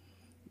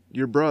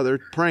 your brother,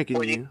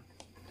 pranking you.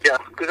 Yeah,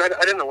 because I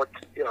didn't know what,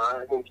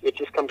 I mean, it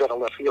just comes out of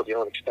left field. You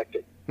don't expect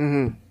it.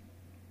 Mm-hmm.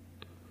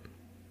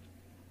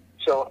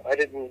 So I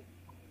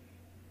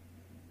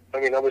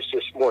was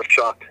just more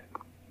shocked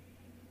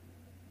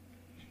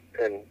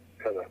and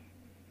kind of,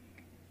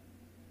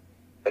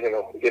 I don't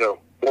know,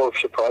 more of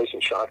surprise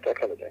and shock, that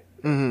kind of thing.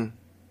 Mm-hmm.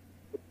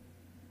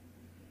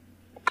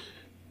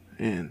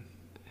 And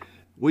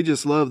we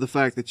just love the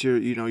fact that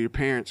your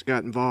parents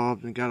got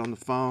involved and got on the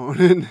phone,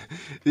 and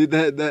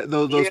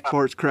those Yeah.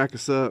 parts crack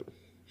us up.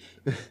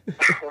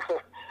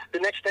 The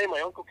next day,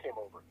 my uncle came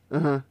over.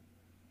 Uh-huh.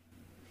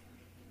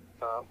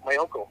 My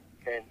uncle,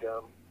 and,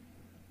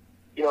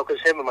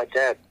 because him and my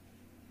dad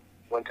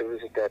went to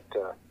visit that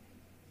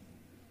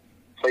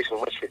place in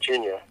West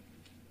Virginia,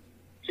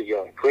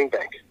 the Green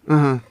Bank.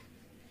 Uh-huh.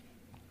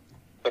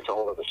 That's a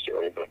whole other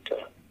story, but,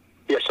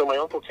 yeah, so my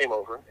uncle came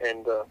over,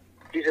 and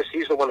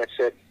he's the one that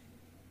said,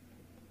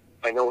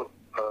 I know,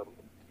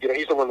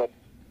 he's the one that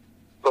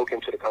broke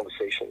into the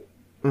conversation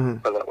Uh-huh.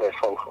 on that last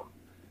phone call.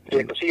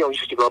 Yeah, because he always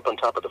used to go up on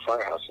top of the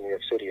firehouse in New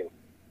York City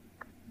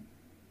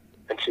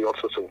and see all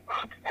sorts of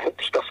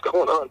stuff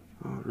going on.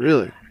 Oh,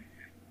 really?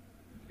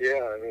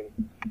 Yeah, I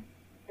mean,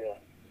 yeah.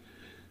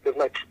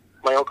 Because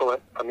my uncle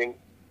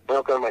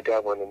and my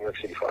dad were in the New York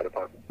City Fire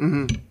Department.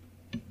 Mm-hmm.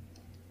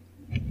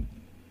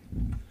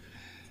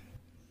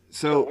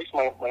 So at So, least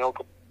my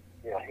uncle,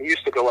 yeah, he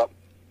used to go up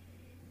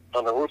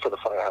on the roof of the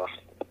firehouse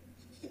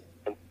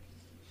and,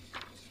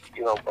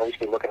 always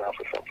be looking out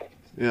for something.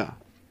 yeah.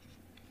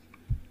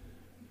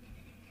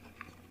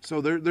 So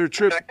their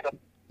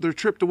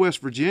trip to West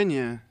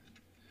Virginia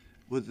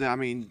was, I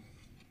mean,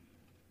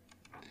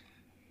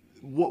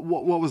 what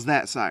was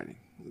that sighting?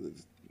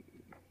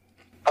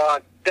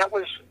 That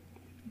was,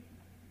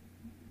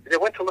 they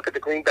went to look at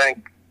the Green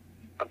Bank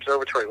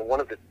Observatory when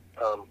one of the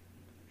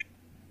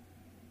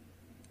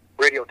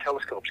radio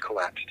telescopes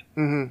collapsed.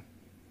 Mm-hmm. And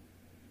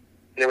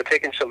they were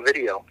taking some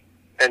video,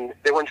 and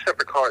they were in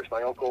separate cars.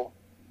 My uncle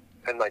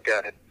and my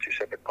dad had two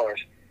separate cars.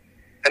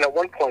 And at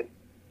one point,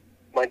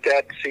 my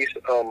dad sees,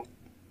 it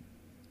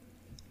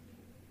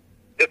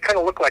kind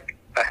of looked like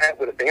a hat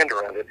with a band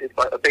around it. It's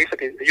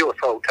basically a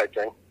UFO type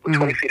thing, with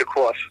 20 feet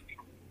across.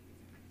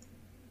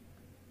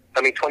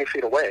 20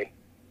 feet away.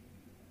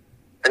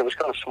 And it was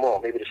kind of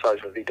small, maybe the size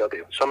of a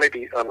VW. So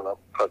maybe, I don't know,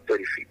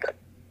 30 feet then.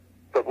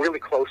 But really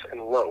close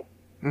and low.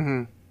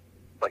 Mm-hmm.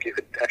 Like you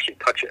could actually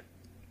touch it.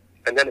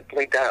 And then it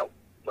blinked out.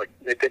 Like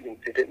it didn't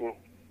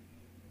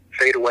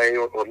fade away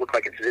or look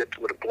like it zipped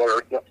with a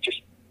blur. No, it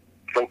just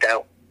blinked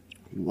out.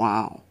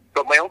 Wow.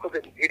 But my uncle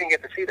didn't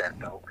get to see that,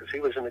 though, because he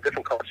was in a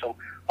different car, so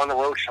on the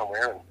road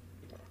somewhere. And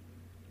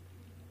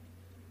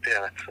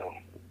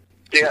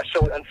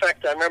so in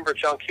fact, I remember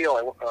John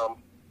Keel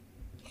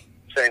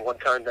saying one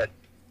time that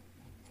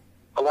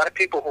a lot of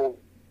people who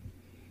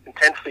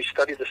intensely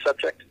study the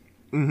subject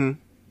mm-hmm.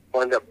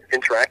 wind up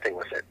interacting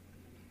with it.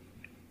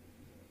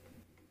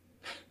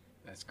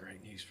 That's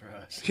great news for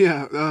us.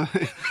 Yeah,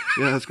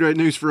 that's great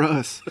news for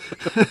us.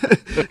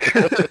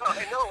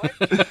 I know,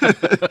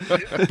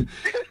 right?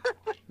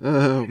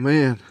 Oh,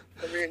 man.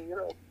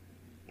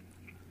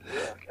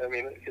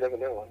 You never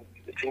know.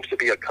 It seems to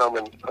be a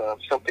common,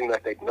 something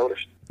that they've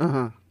noticed.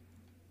 Uh-huh.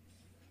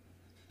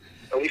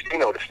 At least he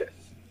noticed it.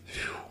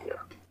 Yeah.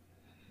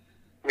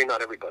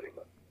 Not everybody,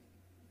 but.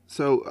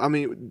 So,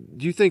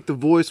 do you think the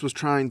voice was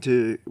trying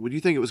to? Would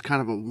you think it was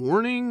kind of a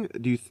warning?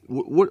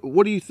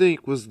 What do you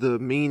think was the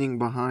meaning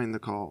behind the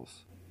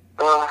calls?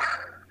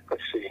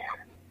 Let's see.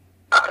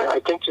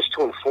 I think just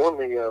to inform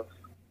me of,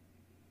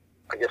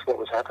 I guess, what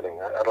was happening.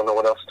 I don't know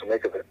what else to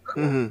make of it.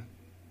 Mm-hmm.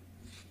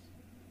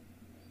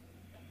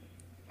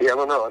 Yeah, I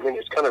don't know.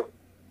 It's kind of.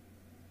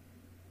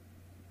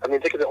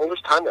 Think of the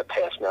oldest time that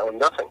passed now and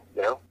nothing.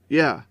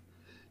 Yeah,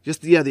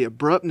 just the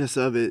abruptness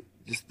of it.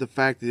 Just the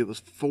fact that it was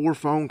 4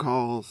 phone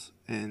calls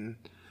and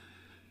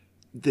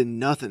then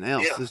nothing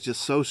else is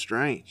just so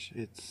strange.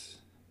 It's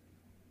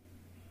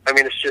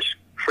just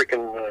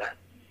freaking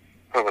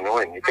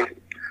annoying. You think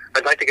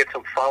I'd like to get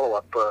some follow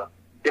up.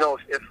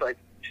 If I'd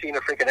seen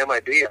a freaking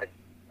MIB, I'd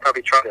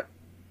probably try to.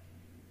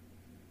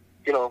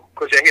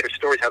 Because I hear the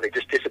stories how they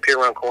just disappear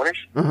around corners.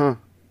 Uh-huh.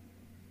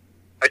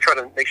 I try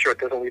to make sure it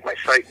doesn't leave my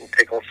sight and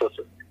take all sorts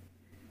of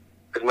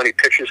as many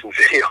pictures and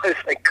video as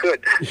I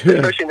could,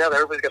 especially now that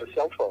everybody's got a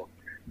cell phone.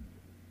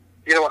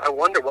 I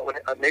wonder what would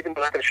maybe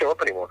they're not going to show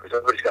up anymore because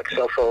everybody's got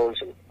cell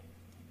phones and.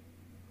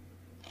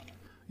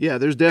 Yeah,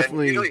 there's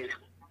definitely. Usually,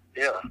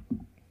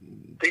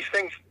 these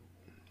things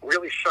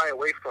really shy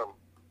away from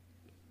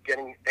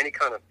getting any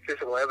kind of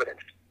physical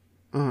evidence.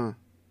 Uh-huh.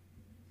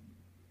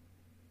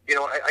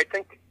 I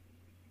think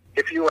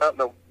if you were out in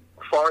the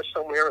forest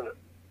somewhere and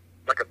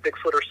like a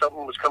Bigfoot or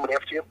something was coming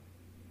after you,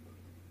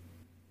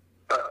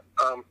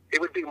 it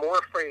would be more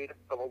afraid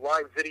of a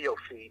live video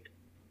feed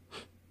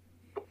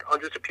with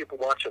hundreds of people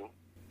watching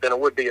than it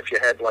would be if you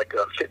had like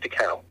a 50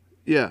 cal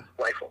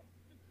rifle.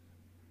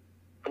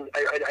 And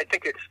I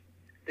think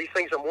these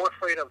things are more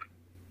afraid of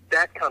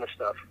that kind of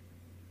stuff.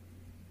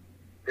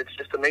 It's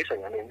just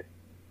amazing.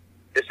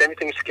 If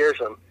anything scares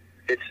them,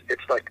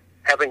 it's like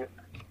having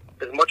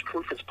as much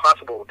proof as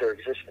possible of their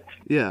existence.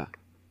 Yeah.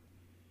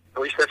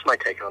 At least that's my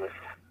take on it.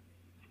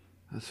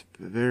 That's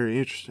very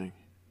interesting.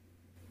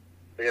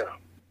 Yeah.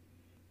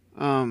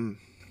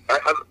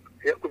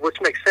 Which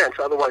makes sense.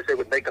 Otherwise, they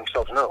would make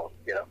themselves known,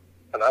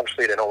 and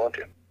obviously they don't want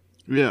to.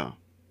 Yeah.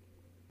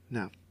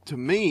 Now, to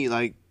me,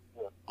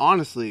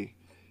 honestly,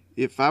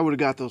 if I would have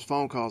got those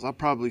phone calls, I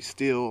probably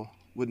still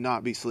would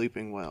not be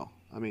sleeping well.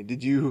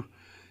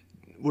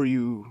 Were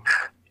you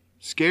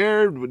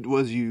scared?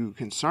 Was you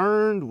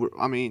concerned?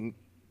 It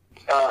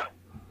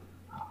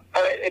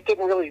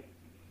didn't really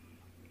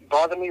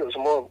bother me. It was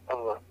more of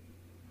a,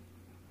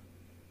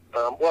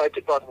 it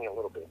did bother me a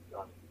little bit,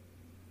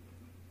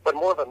 but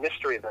more of a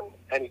mystery than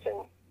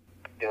anything.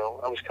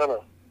 I was kind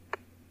of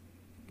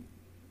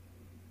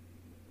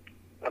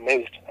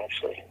amazed,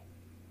 actually,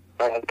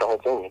 at the whole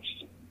thing.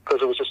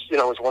 Because it was just, it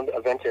was one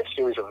event, a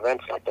series of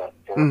events like that.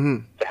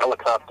 Mm-hmm. The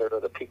helicopter,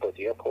 the people at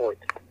the airport,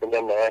 and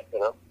then that,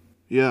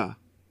 Yeah.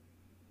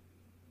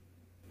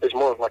 It's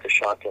more of like a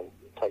shotgun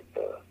type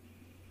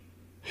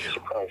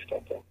surprise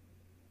type thing.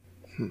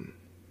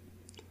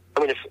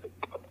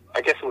 I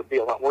guess it would be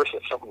a lot worse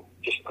if something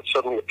just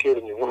suddenly appeared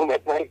in your room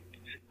at night.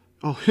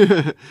 Oh,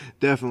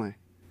 definitely.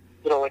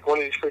 Like one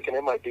of these freaking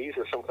MIBs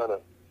or some kind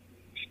of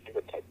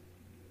stupid type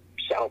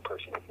sound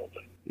person or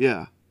something.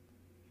 Yeah.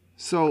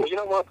 So. But you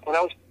know what? When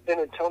I was in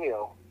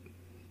Antonio,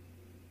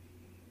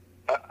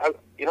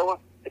 you know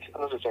what? It's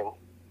another thing.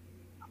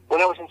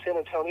 When I was in San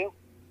Antonio,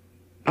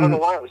 I don't know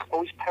why, I was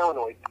always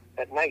paranoid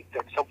at night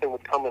that something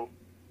would come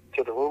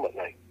into the room at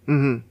night.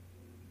 Mm-hmm.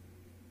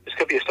 this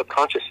could be a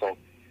subconscious thing.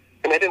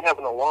 And I didn't have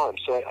an alarm,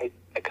 so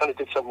I kind of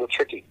did something real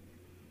tricky.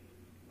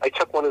 I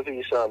took one of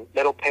these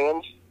metal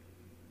pans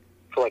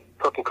for like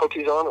cooking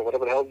cookies on or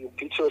whatever the hell,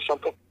 pizza or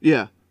something.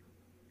 Yeah.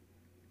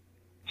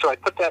 So I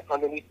put that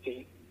underneath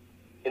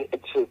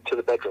into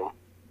the bedroom.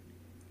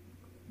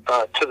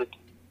 I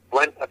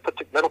put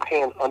the metal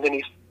pan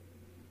underneath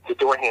the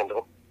door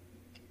handle,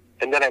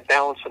 and then I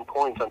balanced some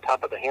coins on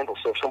top of the handle,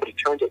 so if somebody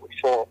turned it would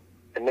fall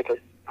and make a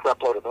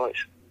crap load of noise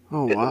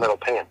Oh, in wow. the metal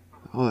pan.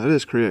 Oh, that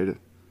is creative.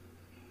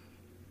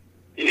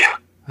 Yeah,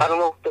 I don't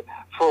know. But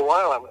for a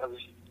while, I was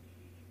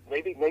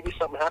maybe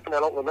something happened. I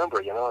don't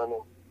remember. You know, I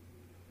mean,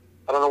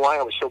 I don't know why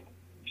I was so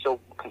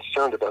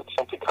concerned about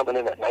something coming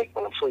in at night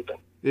when I'm sleeping.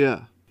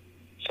 Yeah.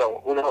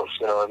 So who knows?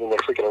 You know, I mean, they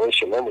freaking erase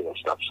your memory and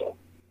stuff. So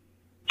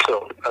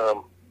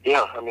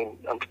yeah. I mean,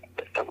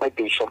 that might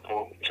be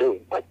something too.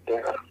 Like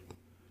there.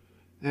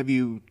 Have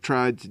you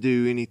tried to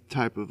do any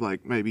type of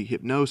like maybe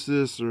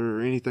hypnosis or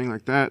anything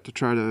like that to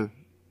try to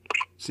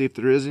see if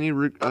there is any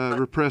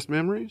repressed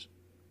memories?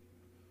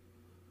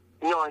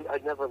 No, I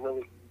never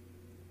really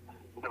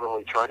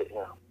tried it.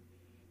 Yeah.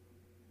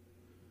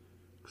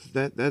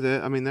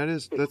 I mean,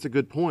 that's a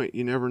good point.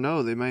 You never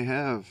know; they may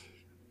have.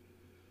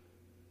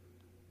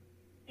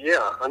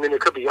 Yeah, I mean, there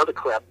could be other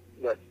crap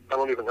that I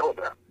don't even know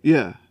about.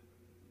 Yeah.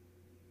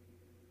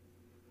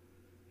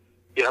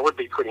 Yeah, it would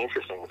be pretty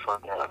interesting to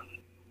find out.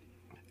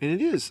 And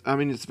it is. I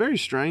mean, it's very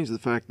strange the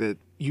fact that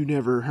you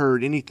never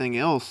heard anything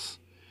else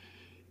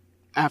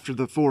after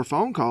the 4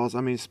 phone calls.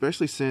 I mean,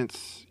 especially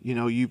since, you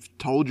know, you've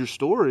told your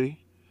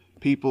story,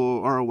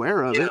 people are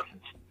aware of it.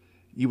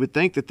 You would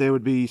think that there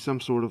would be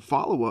some sort of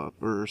follow-up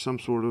or some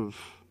sort of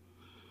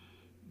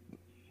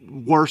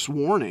worse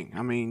warning.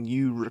 I mean,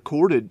 you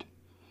recorded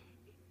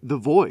the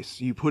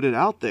voice. You put it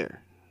out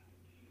there.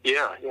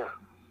 Yeah.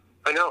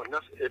 I know.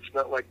 It's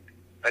not like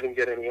I didn't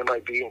get any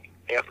MIB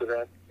after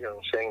that, you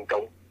know, saying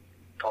don't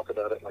talk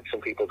about it like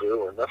some people do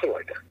or nothing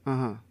like that.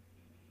 Uh-huh.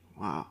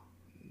 Wow.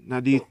 Now,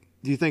 do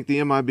you think the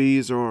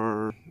MIBs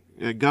are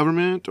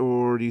government,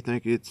 or do you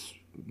think it's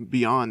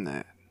beyond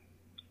that?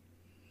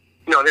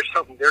 No, there's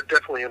something. They're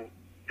definitely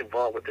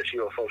involved with this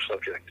UFO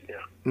subject. Yeah.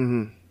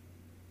 Mm-hmm.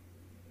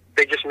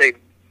 They just made,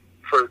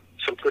 for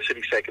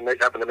simplicity's sake, and they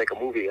happened to make a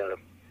movie out of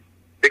it.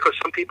 Because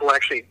some people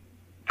actually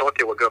thought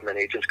they were government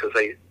agents because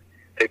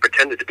they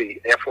pretended to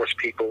be Air Force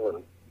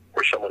people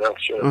or someone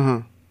else. You know?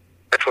 Uh-huh.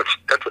 That's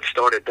what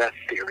started that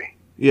theory.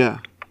 Yeah.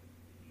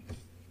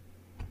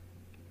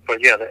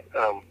 But yeah,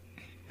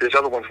 there's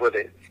other ones where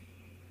they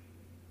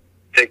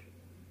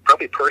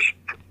probably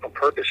on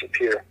purpose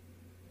appear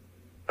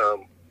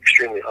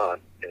extremely odd.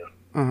 You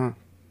know? Uh-huh.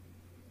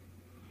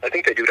 I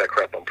think they do that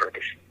crap on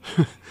purpose.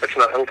 I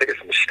don't think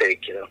it's a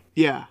mistake. You know.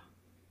 Yeah.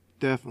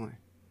 Definitely.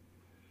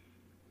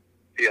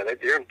 Yeah,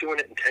 they're doing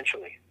it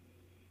intentionally.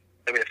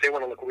 I mean, if they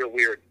want to look real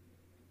weird,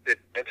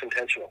 that's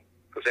intentional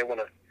because they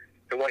want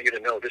you to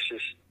know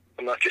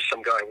I'm not just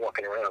some guy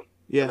walking around.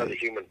 Yeah. Another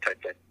human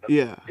type thing.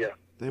 Yeah. Yeah.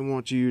 They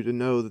want you to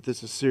know that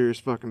this is serious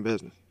fucking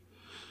business.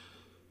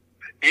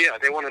 Yeah,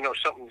 they want to know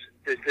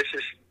this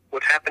is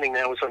what's happening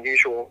now is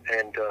unusual,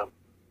 and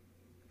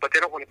but they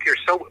don't want to appear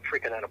so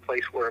freaking out of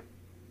place where,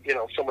 you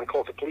know, someone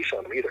calls the police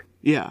on them either.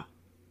 Yeah.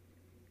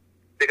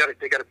 They got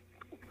to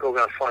go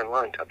down a fine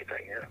line type of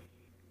thing. Yeah.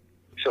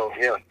 So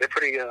yeah, they're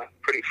pretty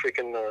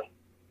freaking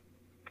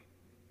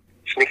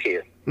sneaky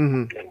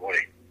in a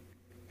way,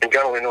 and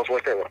God only knows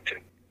what they're up to.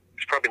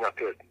 It's probably not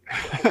good.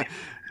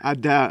 I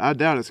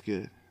doubt it's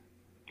good.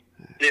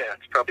 Yeah,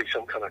 it's probably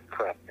some kind of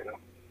crap, you know.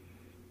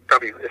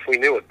 Probably, if we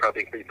knew it,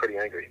 probably be pretty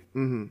angry.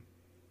 Mm-hmm.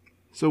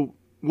 So,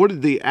 what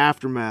did the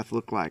aftermath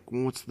look like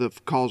once the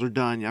calls are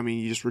done? I mean,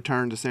 you just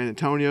returned to San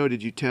Antonio. Who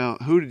did you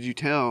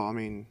tell? I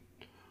mean,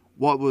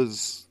 what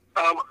was?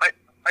 I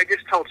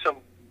just told some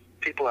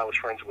people I was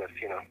friends with,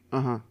 you know.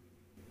 Uh-huh.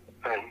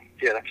 And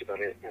yeah, that's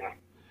about it, you know.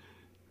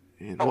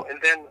 And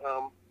and then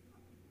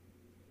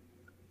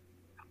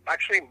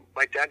actually,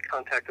 my dad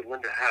contacted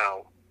Linda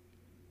Howe,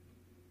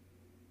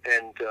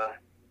 and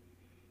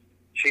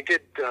she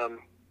did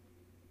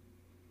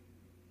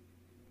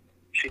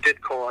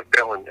call out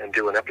Bell and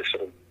do an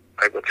episode.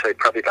 I would say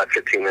probably about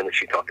 15 minutes.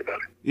 She talked about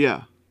it.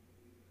 Yeah.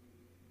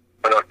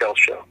 On our Bell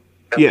show.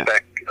 That Yeah. was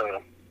back.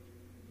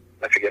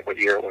 I forget what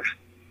year it was.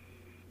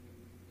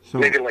 So,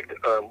 Maybe like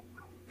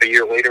a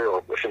year later,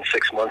 or within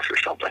 6 months or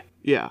something.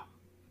 yeah.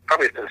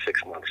 Probably within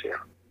 6 months. Yeah.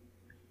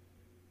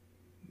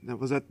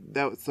 Was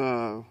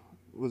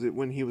it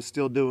when he was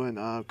still doing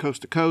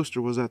Coast to Coast,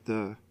 or was that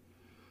in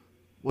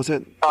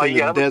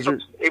the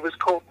desert? It was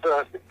called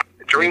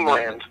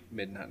Dreamland.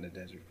 Midnight in the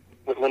Desert.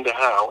 With Linda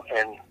Howe,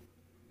 and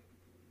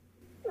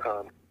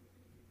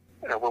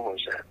when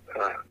was that?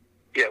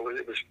 Yeah, it was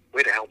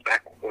way the hell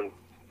back a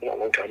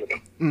long time ago.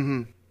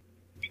 Mm-hmm.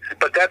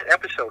 But that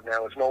episode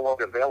now is no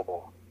longer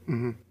available.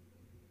 Mm-hmm.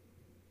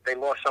 They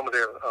lost some of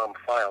their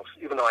files,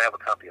 even though I have a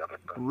copy of it.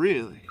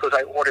 Really? Because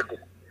I ordered it.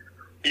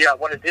 Yeah,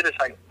 what it did is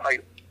I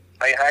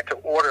had to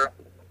order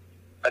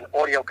an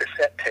audio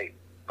cassette tape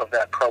of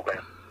that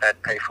program. I had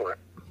to pay for it.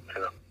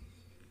 You know?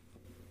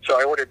 So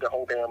I ordered the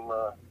whole damn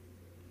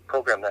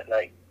program that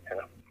night. you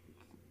know,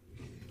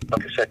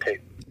 on cassette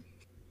tape.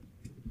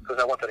 Because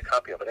I wanted a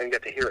copy of it. I didn't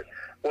get to hear it.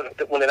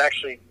 When it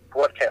actually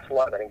broadcast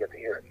live, I didn't get to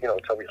hear it. You know,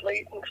 it's always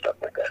late and stuff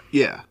like that.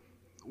 Yeah.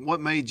 What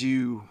made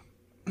you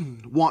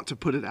want to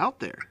put it out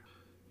there?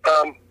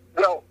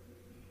 Well,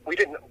 we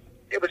didn't.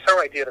 It was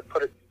her idea to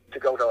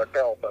go to Art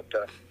Bell, but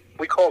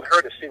we called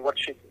her to see what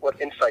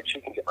insight she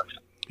can give us.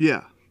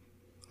 Yeah.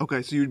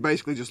 Okay, so you're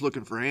basically just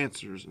looking for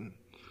answers, and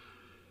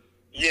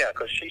yeah,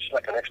 because she's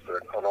like an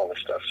expert on all this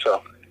stuff.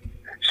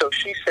 So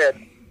she said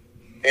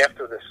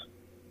after this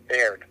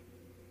aired,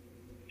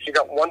 she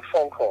got one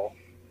phone call.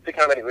 Think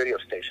how many radio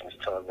stations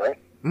it's on, right?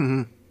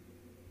 Mm-hmm.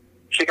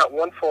 She got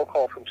one phone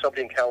call from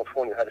somebody in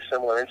California who had a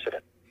similar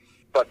incident,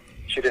 but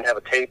she didn't have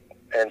a tape,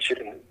 and she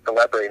didn't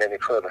elaborate any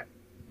further.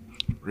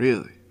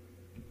 Really?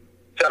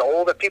 So out of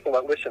all the people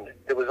that listened,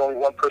 there was only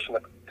one person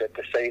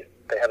to say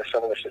they had a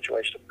similar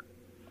situation.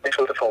 This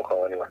was a phone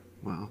call anyway.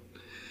 Well,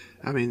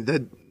 I mean,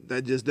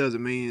 that just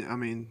doesn't mean, I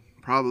mean,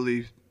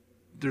 probably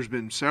there's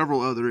been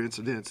several other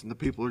incidents and the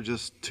people are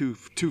just too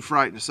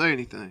frightened to say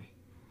anything.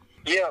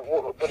 Yeah,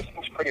 well, but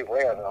it's pretty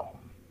rare, though,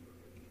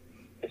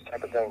 this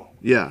type of thing.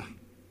 Yeah.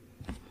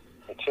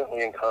 It's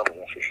certainly uncommon,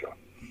 that's for sure.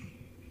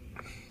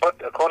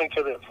 But according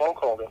to the phone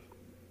call,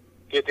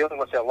 they're dealing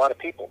with a lot of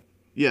people.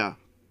 Yeah.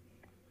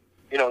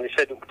 You know, they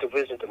said to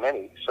visit the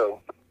many,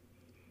 so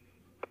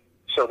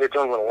they're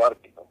dealing with a lot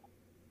of people.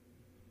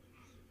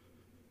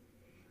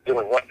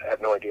 Doing what? I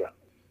have no idea.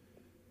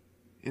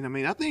 And I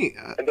mean, I think...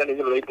 and then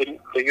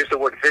they use the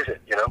word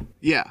visit, you know?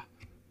 Yeah.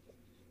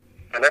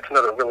 And that's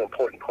another really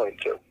important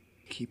point, too.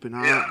 Keep an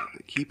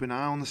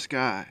eye on the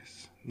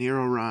skies near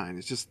Orion.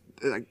 It's just,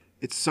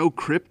 it's so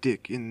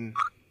cryptic and...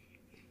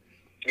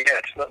 Yeah,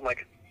 it's not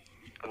like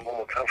a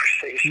normal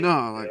conversation.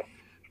 No, like,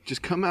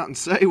 just come out and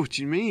say what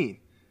you mean.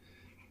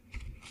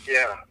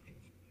 Yeah.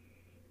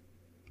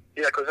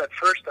 Yeah, because at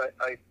first,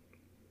 I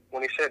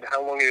when he said,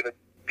 how long are you going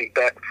to be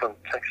back from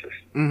Texas?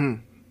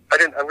 Mm-hmm.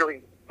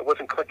 It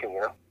wasn't clicking,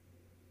 you know?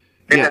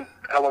 And Yeah. then,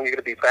 how long are you going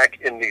to be back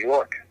in New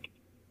York?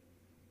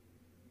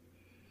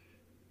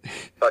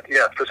 But,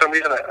 yeah, for some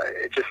reason,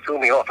 it just threw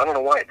me off. I don't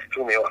know why it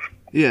threw me off.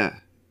 Yeah.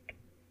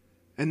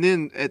 And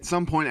then at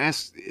some point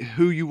asked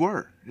who you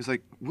were. It's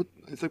like,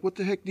 what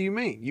the heck do you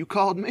mean? You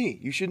called me.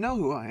 You should know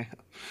who I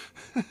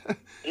am.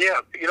 Yeah,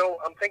 you know,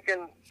 I'm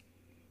thinking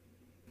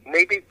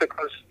maybe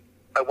because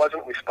I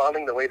wasn't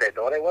responding the way they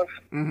thought I was.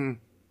 Mm-hmm.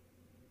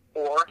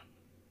 Or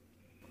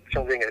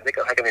something I think,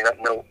 how can they not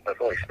know my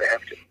voice? They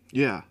have to.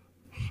 Yeah.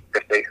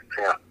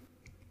 Yeah.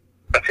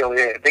 That's the only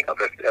thing I think of.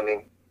 I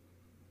mean,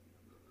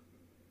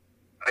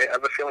 I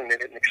have a feeling they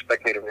didn't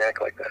expect me to react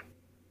like that.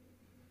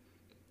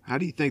 How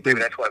do you think they...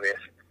 Maybe that's why they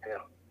asked,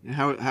 you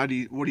know.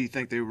 What do you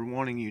think they were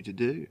wanting you to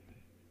do?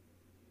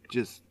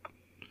 Just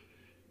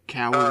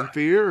cower in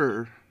fear,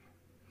 or...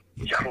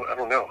 Yeah, I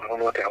don't know. I don't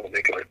know what the hell to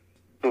make of it.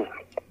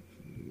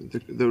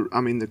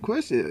 The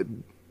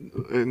question...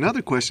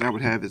 Another question I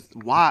would have is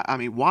why? I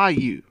mean, why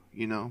you?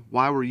 You know,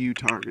 why were you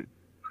targeted?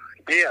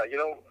 Yeah, you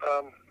know,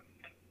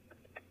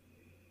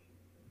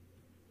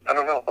 I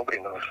don't know. Nobody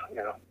knows,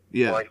 you know.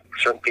 Yeah. Why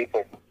certain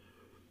people.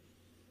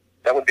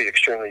 That would be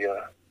extremely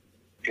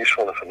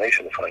useful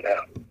information to find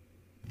out.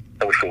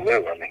 I wish we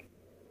knew. I mean,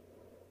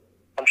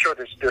 I'm sure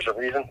there's a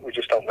reason. We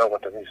just don't know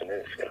what the reason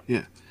is.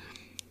 Yeah.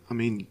 I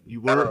mean, you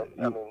were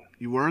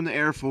in the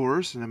Air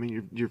Force, and I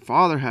mean, your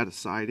father had a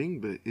sighting,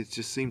 but it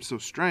just seems so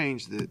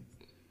strange that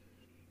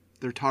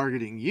they're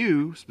targeting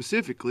you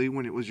specifically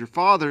when it was your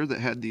father that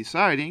had the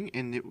sighting,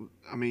 and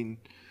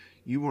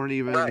you weren't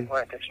even... Right,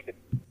 that's good.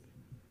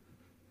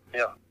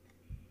 Yeah.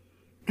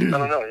 I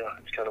don't know, yeah,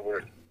 it's kind of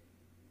weird.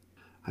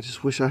 I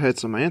just wish I had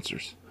some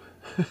answers.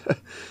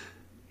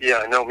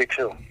 Yeah, I know, me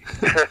too.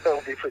 That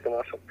would be freaking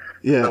awesome.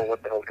 Yeah. I don't know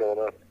what the hell's going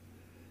on.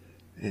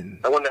 And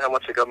I wonder how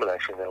much the government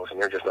actually knows,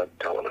 and they're just not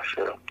telling us,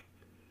 you know.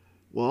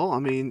 Well, I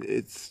mean,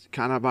 it's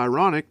kind of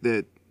ironic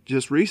that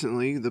just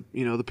recently,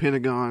 the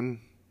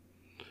Pentagon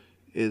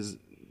is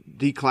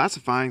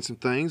declassifying some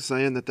things,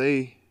 saying that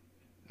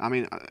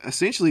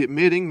essentially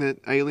admitting that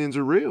aliens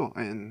are real.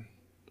 And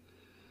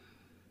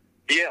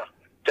yeah,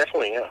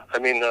 definitely, yeah. I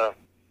mean,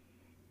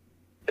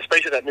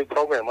 especially that new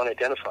program,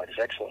 Unidentified, is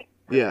excellent.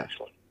 Really yeah,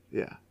 excellent.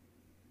 Yeah.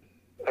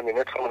 I mean,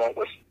 they're coming out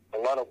with a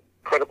lot of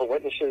credible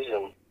witnesses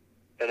and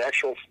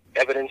actual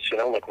evidence, you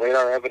know, like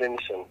radar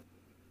evidence, and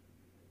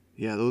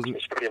yeah,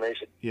 it's pretty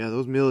amazing. Yeah,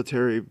 those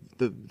military,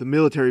 the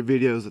military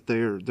videos that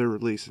they're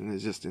releasing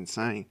is just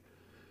insane.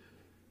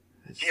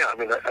 Yeah, I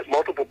mean,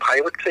 multiple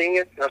pilots seeing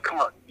it. Now, come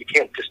on, you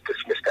can't just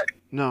dismiss that.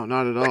 No,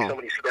 not at like all.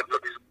 Somebody's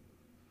skeptics.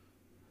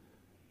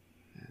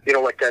 You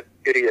know, like that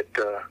idiot.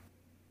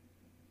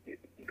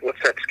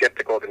 What's that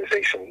skeptic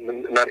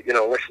organization? Not, you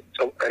know, unless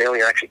an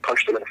alien actually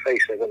punched them in the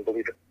face, they wouldn't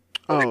believe it.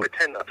 Or they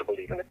pretend not to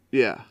believe in it.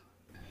 Yeah.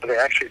 But they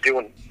actually do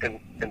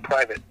in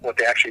private what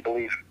they actually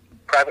believe.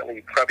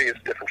 Privately, probably is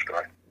a different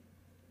story.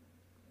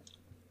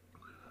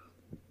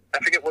 I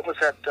forget, what was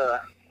that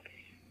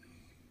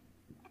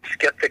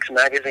Skeptics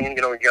magazine?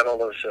 You know, you got all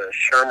those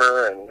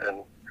Shermer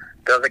and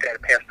the other guy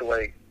that passed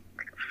away,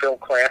 Phil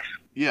Klass.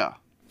 Yeah.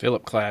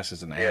 Philip Klass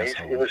is an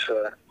asshole. He was,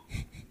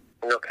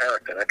 real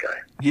character, that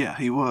guy. Yeah,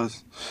 he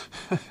was.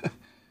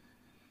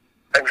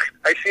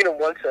 I seen him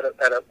once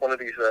at one of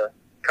these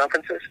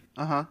conferences.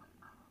 Uh-huh.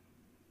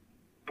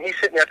 He's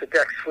sitting at the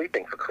desk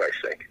sleeping, for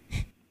Christ's sake.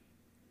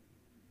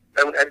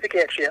 I think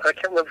I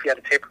can't remember if he had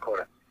a tape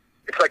recorder.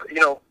 It's like,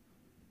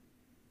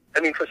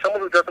 for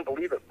someone who doesn't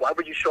believe it, why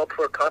would you show up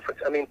for a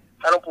conference? I mean,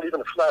 I don't believe in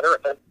the flat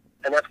earth,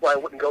 and that's why I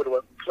wouldn't go to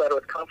a flat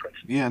earth conference.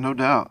 Yeah, no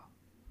doubt.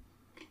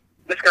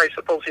 This guy's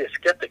supposedly a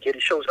skeptic, yet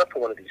he shows up for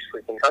one of these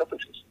sleeping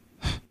conferences.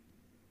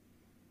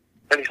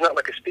 And he's not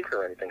like a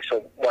speaker or anything,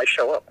 so why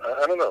show up?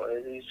 I don't know.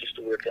 He's just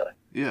a weird guy.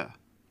 Yeah.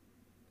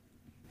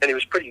 And he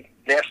was pretty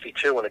nasty,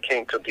 too, when it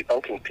came to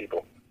debunking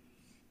people.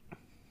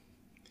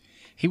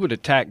 He would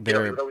attack He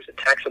would always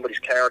attack somebody's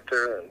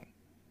character. And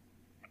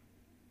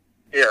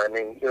yeah, I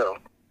don't know.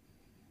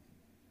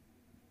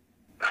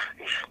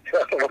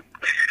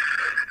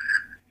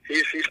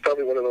 He's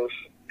probably one of those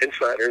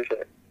insiders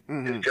that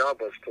his job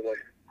was to,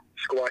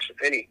 squash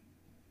any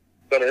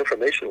kind of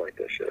information like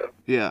this,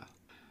 Yeah.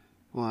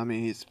 Well, I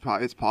mean, it's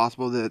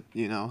possible that,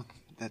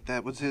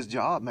 that was his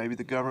job. Maybe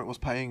the government was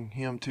paying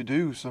him to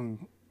do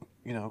some,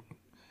 yeah,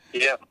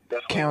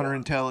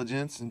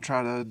 counterintelligence and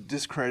try to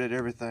discredit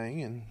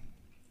everything and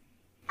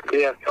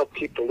help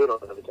keep the lid on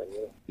everything.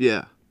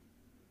 Yeah.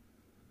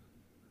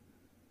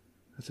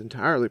 That's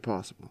entirely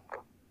possible.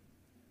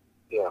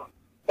 Yeah.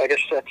 I guess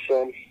that's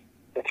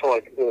all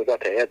I really got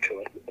to add to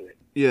it.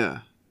 Yeah.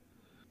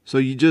 So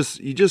you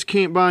just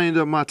can't buy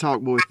into my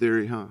talk boy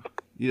theory, huh?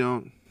 You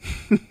don't.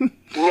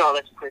 No,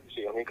 that's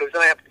crazy. Because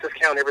then I have to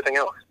discount everything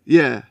else.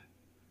 Yeah.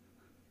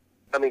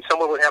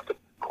 Someone would have to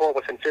call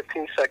within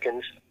 15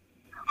 seconds,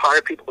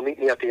 hire people to meet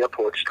me at the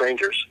airport,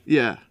 strangers.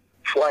 Yeah.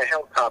 Fly a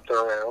helicopter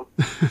around.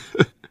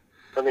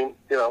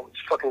 It's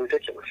fucking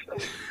ridiculous.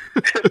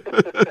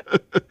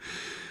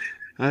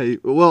 Hey,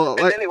 well,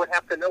 and then they would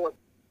have to know,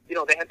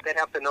 they'd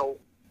have to know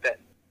that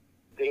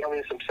the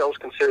aliens themselves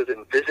consider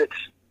them visits,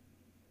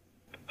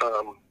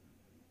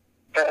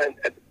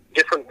 and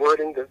different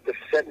wording, the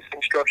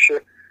sentencing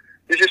structure.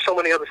 There's just so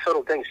many other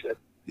subtle things that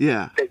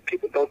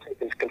people don't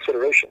take into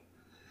consideration.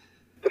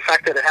 The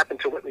fact that it happened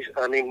to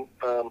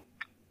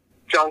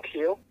John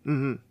Keel,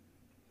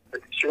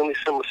 extremely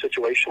similar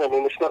situation.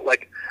 It's not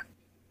like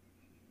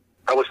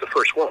I was the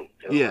first one.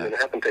 It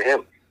happened to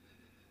him.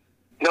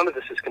 None of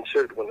this is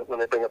considered when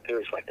they bring up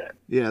theories like that.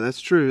 Yeah,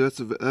 that's true. That's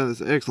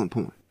an excellent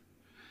point.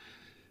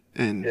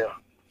 And yeah.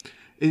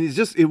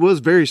 It was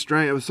very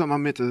strange. It was something I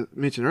meant to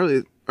mention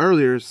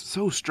earlier. It's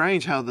so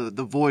strange how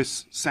the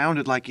voice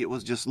sounded like it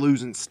was just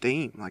losing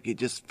steam. Like it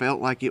just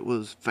felt like it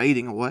was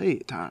fading away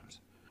at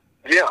times.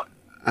 Yeah.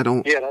 I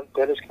don't. Yeah,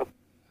 that is.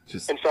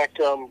 Just. In fact,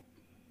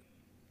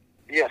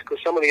 because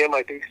some of the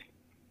MIBs,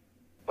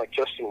 like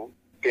Justin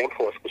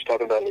Danforth was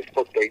talking about in his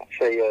book, they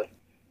say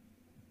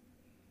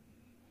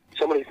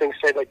some of these things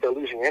say like they're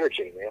losing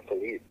energy and they have to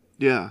leave.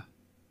 Yeah.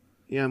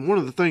 Yeah, and one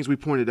of the things we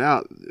pointed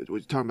out, we were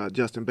talking about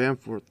Justin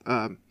Bamforth,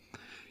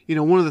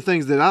 one of the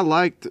things that I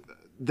liked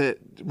that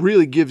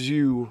really gives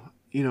you,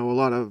 a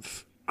lot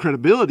of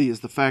credibility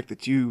is the fact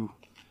that you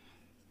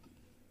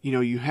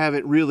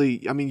haven't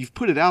really, you've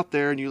put it out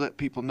there and you let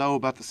people know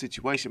about the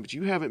situation, but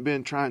you haven't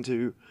been trying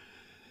to,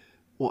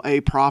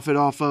 profit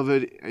off of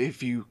it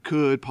if you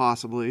could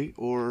possibly,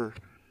 or,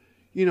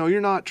 you're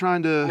not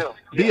trying to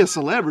be a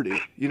celebrity,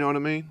 you know what I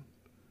mean?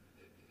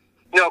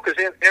 No, because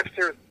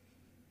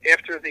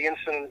after the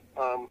incident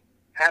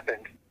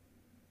happened,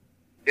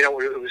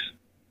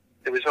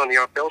 it was on the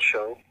Art Bell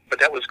show, but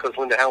that was because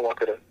Linda Howe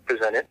wanted to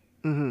present it.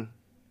 Mm-hmm.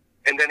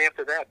 And then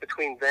after that,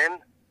 between then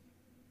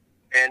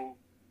and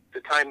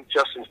the time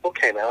Justin's book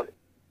came out,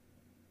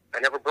 I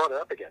never brought it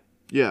up again.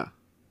 Yeah.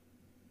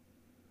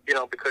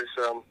 Because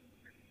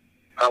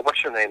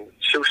what's her name?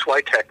 Sue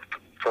Switek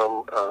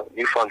from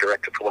MUFON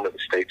director for one of the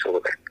states over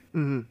there.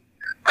 Mm-hmm.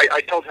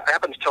 I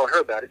happened to tell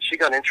her about it. She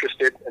got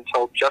interested and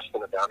told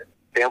Justin about it,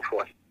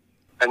 Danforth.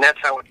 And that's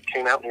how it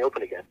came out in the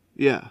open again.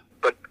 Yeah.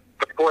 But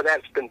before that,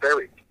 it's been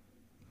buried.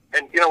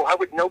 And, I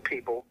would know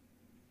people.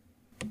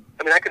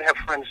 I could have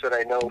friends that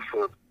I know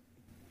for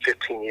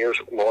 15 years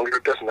or longer.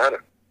 It doesn't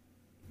matter.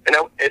 And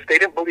if they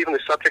didn't believe in the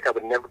subject, I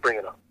would never bring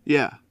it up.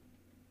 Yeah.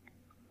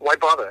 Why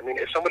bother?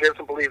 If somebody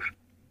doesn't believe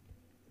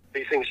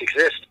these things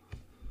exist,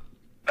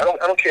 I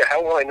don't care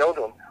how well I know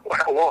them or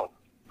how long.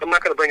 I'm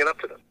not going to bring it up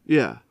to them.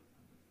 Yeah.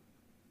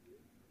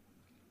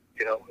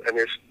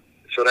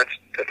 So that's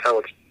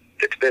how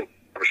it's been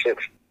ever since.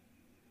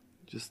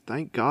 Just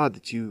thank God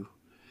that you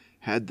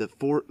had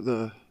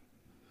the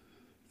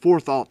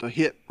forethought to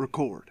hit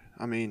record.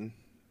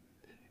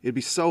 It'd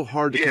be so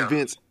hard to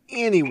convince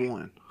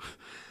anyone.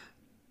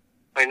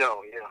 I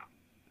know, yeah.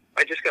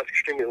 I just got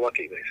extremely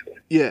lucky, basically.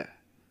 Yeah.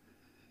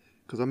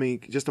 Because,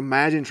 just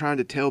imagine trying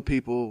to tell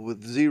people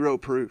with zero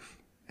proof.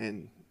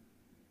 And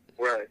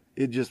right.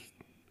 It just,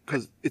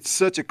 because it's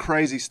such a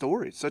crazy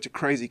story. It's such a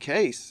crazy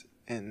case.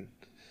 And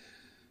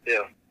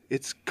yeah,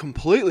 it's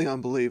completely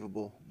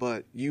unbelievable,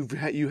 but you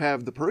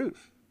have the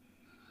proof.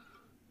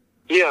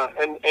 Yeah,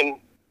 and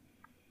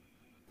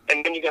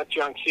then you got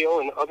John Keel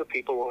and other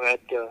people who had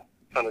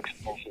kind of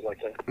experiences like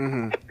that.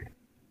 Mm-hmm.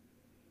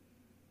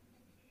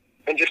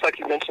 And just like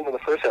you mentioned in the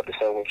first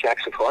episode, when Jack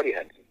Sicardi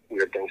had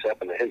weird things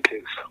happen to him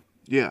too. So.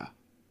 Yeah.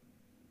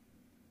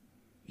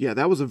 Yeah,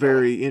 that was a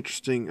very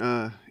interesting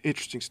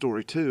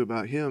story too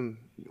about him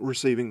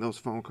receiving those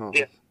phone calls.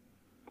 Yeah.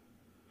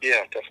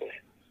 Yeah, definitely.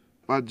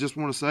 I just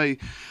want to say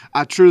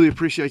I truly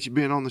appreciate you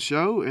being on the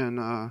show, and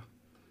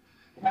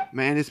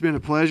man, it's been a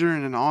pleasure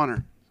and an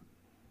honor.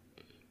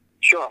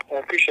 Sure, I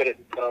appreciate it.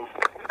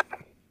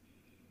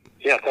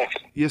 Yeah, thanks.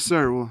 Yes,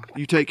 sir. Well,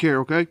 you take care,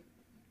 okay?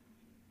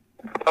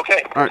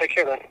 Okay, All right. take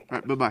care then. All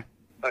right, bye-bye. All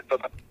right,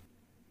 bye-bye.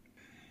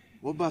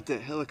 What about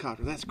that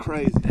helicopter? That's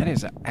crazy. That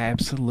is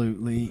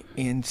absolutely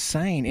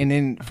insane. And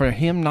then for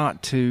him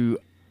not to,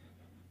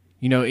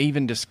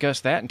 even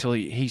discuss that until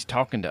he's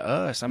talking to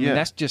us. I mean,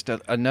 that's just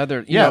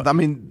another. I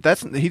mean,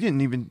 he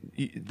didn't even.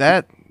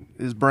 That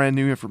is brand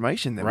new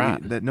information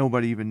that that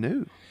nobody even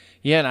knew.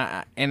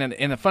 Yeah, and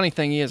the funny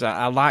thing is,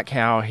 I like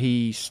how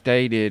he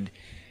stated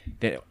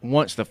that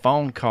once the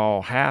phone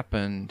call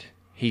happened,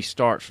 he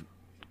starts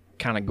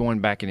kind of going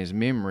back in his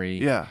memory.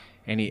 Yeah.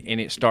 And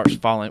it starts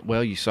falling.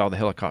 Well, you saw the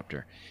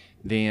helicopter.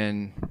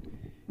 Then,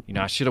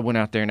 I should have went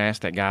out there and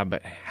asked that guy,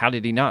 but how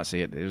did he not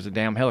see it? It was a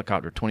damn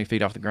helicopter 20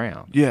 feet off the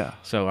ground. Yeah.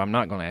 So I'm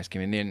not going to ask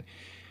him. And then,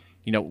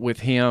 with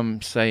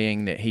him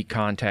saying that he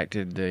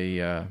contacted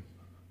the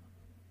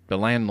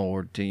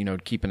landlord to,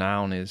 keep an eye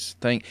on his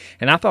thing.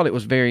 And I thought it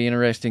was very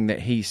interesting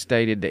that he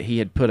stated that he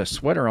had put a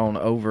sweater on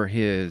over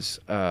his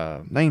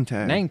name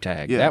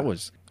tag. Yeah.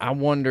 I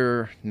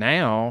wonder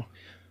now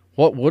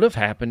what would have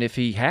happened if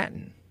he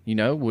hadn't.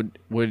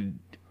 Would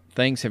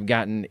things have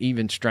gotten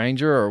even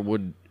stranger, or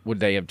would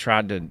they have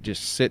tried to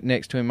just sit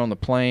next to him on the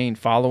plane,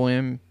 follow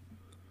him?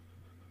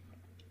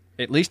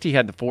 At least he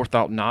had the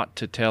forethought not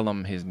to tell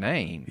him his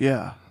name.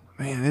 Yeah.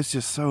 Man, it's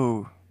just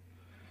so...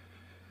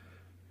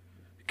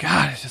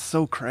 God, it's just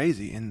so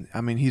crazy. And,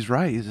 I mean, he's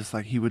right. It's just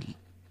like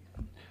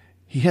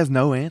he has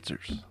no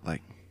answers.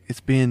 Like, it's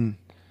been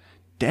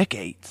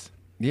decades.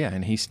 Yeah,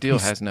 and he still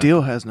has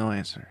no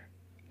answer.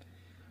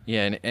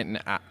 Yeah, and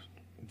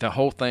the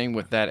whole thing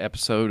with that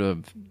episode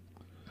of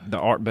the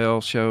Art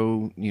Bell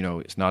show,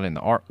 it's not in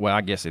the art. Well,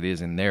 I guess it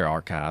is in their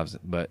archives,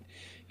 but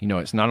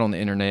it's not on the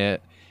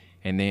internet.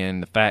 And then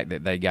the fact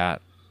that they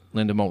got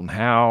Linda Moulton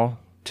Howe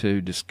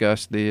to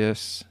discuss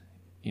this,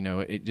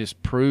 it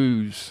just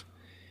proves.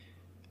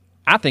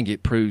 I think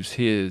it proves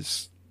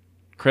his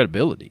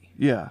credibility.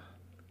 Yeah.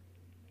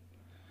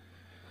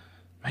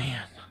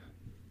 Man.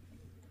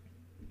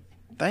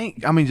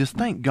 Just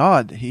thank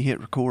God that he hit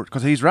record,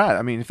 because he's right.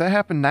 I mean, if that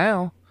happened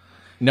now.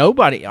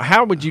 Nobody.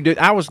 How would you do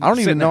it? I don't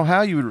even know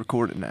how you would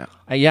record it now.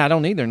 Yeah, I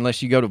don't either,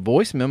 unless you go to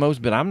voice memos,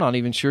 but I'm not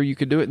even sure you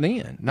could do it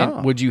then. No.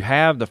 And would you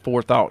have the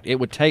forethought? It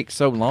would take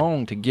so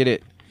long to get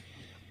it,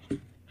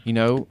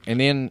 and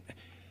then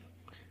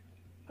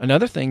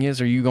another thing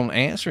is, are you going to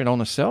answer it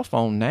on a cell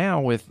phone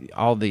now with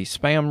all the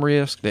spam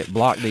risk that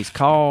block these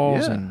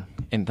calls and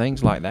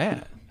things like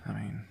that? I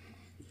mean,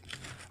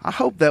 I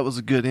hope that was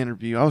a good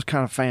interview. I was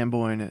kind of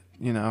fanboying it,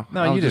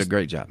 No, you did a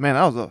great job. Man,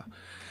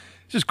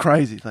 it's just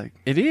crazy. Like,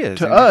 it is.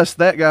 To us,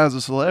 that guy's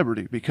a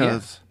celebrity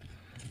because,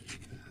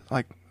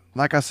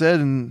 like I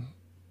said in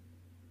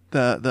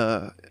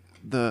the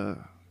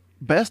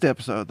best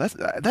episode,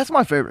 that's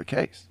my favorite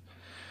case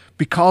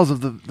because of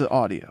the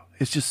audio.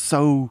 It's just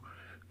so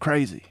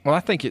crazy. Well,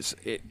 I think it's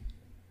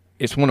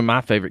one of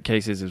my favorite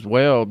cases as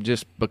well,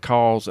 just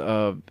because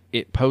of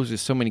it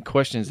poses so many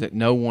questions that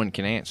no one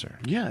can answer.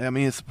 Yeah, I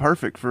mean, it's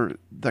perfect for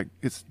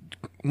it's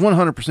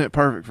 100%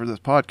 perfect for this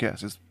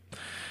podcast. It's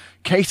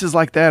cases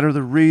like that are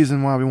the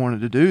reason why we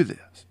wanted to do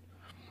this.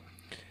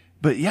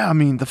 But yeah, I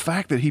mean, the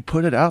fact that he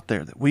put it out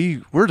there, that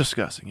we're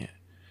discussing it,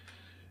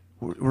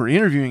 we're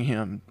interviewing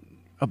him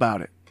about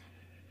it,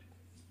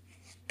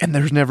 and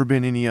there's never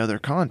been any other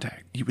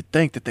contact. You would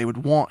think that they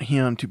would want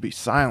him to be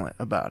silent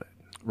about it.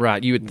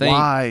 Right. You would think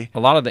why, a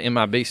lot of the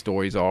MIB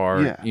stories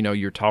are,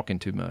 you're talking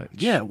too much.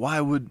 Yeah.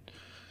 Why would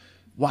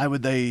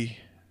they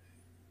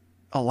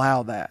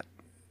allow that?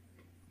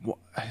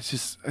 It's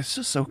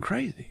just so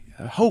crazy.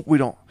 I hope we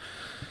don't.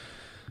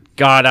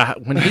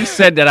 God, when he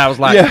said that, I was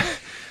like,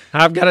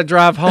 I've got to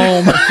drive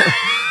home.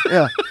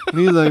 Yeah. And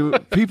he's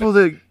like, people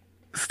that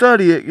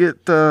study it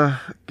get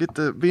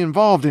to be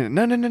involved in it.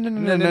 No.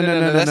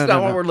 That's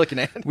not what we're looking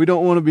at. We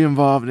don't want to be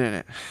involved in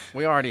it.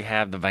 We already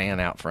have the van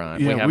out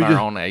front. Yeah, we have our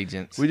own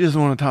agents. We just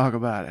want to talk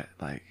about it.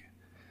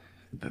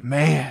 But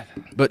man.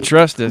 But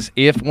trust us,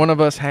 if one of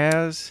us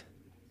has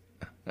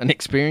an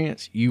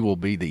experience, you will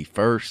be the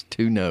first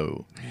to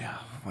know. Yeah,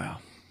 well.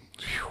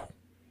 Whew.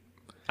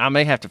 I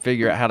may have to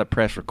figure out how to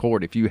press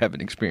record if you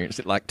haven't experienced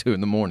it like 2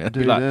 a.m. I'd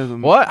be like, Dude,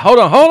 what? Hold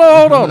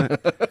on.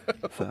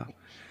 So,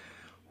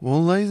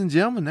 well, ladies and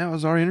gentlemen, that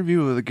was our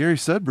interview with Gary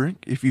Sudbrink.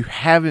 If you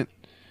haven't,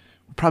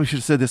 we probably should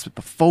have said this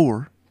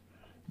before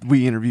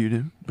we interviewed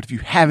him, but if you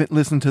haven't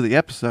listened to the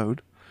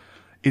episode,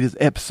 it is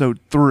episode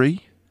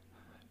 3.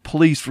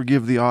 Please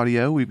forgive the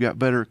audio. We've got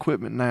better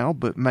equipment now,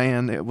 but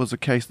man, it was a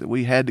case that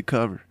we had to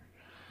cover.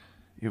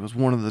 It was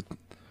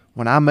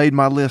when I made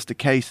my list of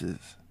cases,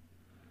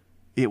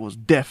 it was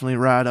definitely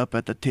right up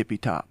at the tippy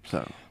top.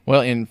 So,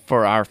 Well, and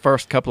for our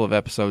first couple of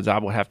episodes, I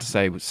will have to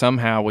say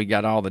somehow we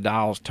got all the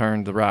dials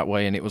turned the right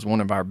way, and it was one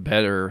of our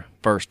better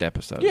first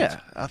episodes.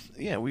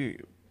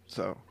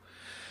 So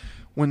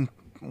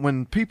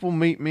when people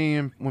meet me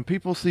and when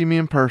people see me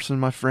in person,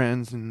 my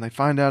friends, and they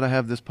find out I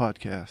have this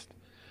podcast,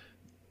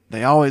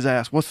 they always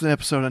ask, "What's the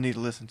episode I need to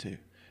listen to?"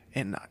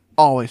 And I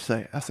always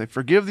say,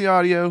 "Forgive the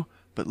audio,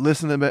 but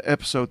listen to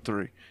episode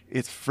 3.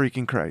 It's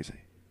freaking crazy."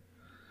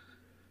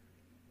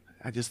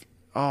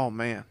 Oh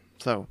man.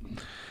 So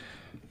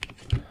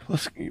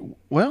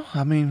we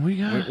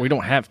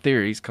don't have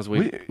theories because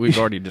we've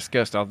already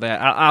discussed all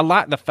that. I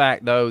like the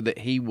fact though that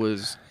he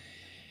wasn't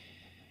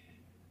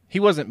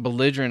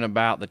belligerent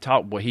about the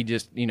Talk Boy. He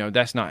just,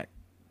 that's not.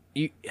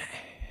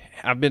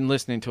 I've been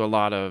listening to a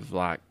lot of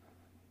like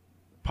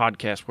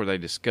podcasts where they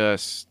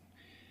discuss.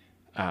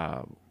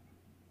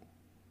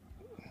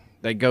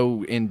 They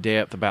go in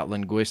depth about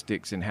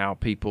linguistics and how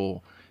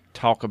people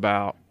talk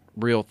about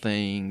real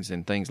things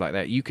and things like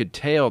that. You could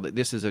tell that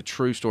this is a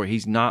true story.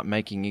 He's not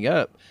making it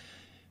up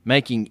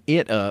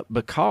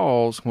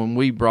because when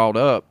we brought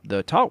up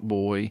the Talk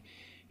Boy,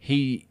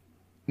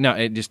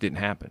 it just didn't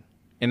happen.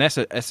 And that's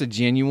a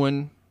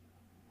genuine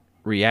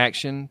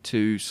reaction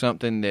to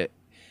something that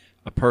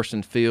a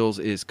person feels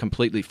is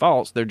completely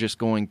false. They're just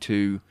going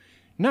to,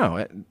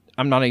 no,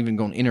 I'm not even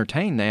going to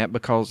entertain that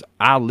because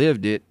I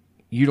lived it.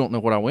 You don't know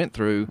what I went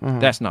through. Mm-hmm.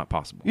 That's not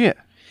possible. Yeah.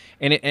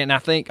 And I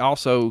think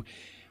also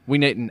we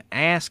didn't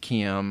ask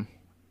him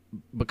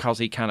because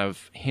he kind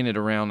of hinted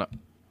around,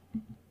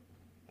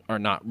 or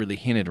not really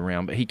hinted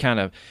around, but he kind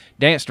of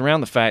danced around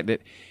the fact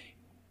that,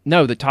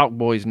 no, the Talk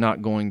Boy is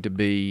not going to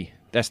be,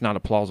 that's not a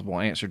plausible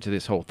answer to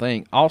this whole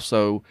thing.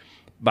 Also,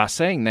 by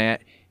saying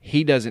that,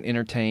 he doesn't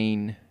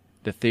entertain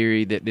the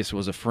theory that this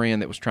was a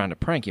friend that was trying to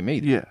prank him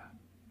either. Yeah.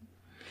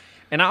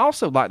 And I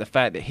also like the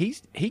fact that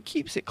he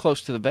keeps it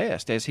close to the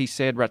vest, as he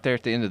said right there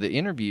at the end of the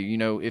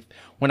interview.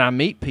 When I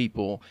meet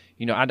people,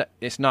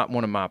 it's not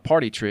one of my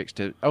party tricks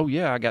to, oh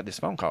yeah, I got this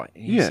phone call.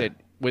 He said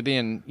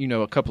within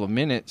a couple of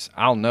minutes,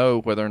 I'll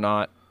know whether or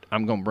not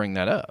I'm going to bring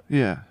that up.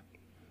 Yeah.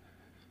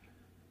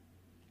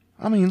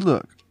 I mean,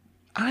 look,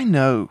 I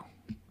know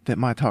that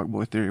my Talk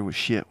Boy theory was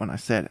shit when I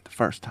said it the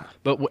first time.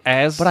 But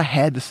I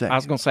had to say, I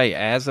was going to say,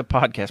 as a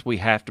podcast, we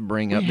have to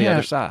bring up the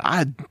other side.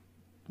 I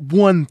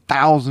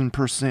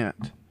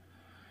 1,000%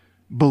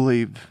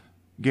 believe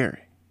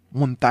Gary.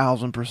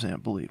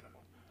 1,000% believe him.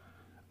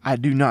 I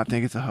do not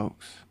think it's a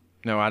hoax.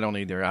 No, I don't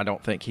either. I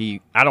don't think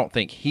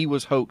he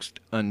was hoaxed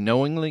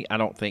unknowingly. I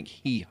don't think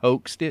he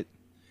hoaxed it.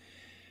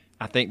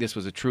 I think this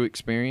was a true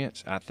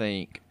experience. I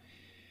think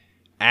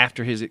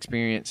after his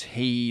experience,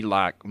 he,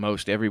 like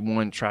most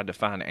everyone, tried to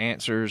find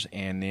answers,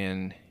 and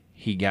then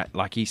he got,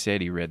 like he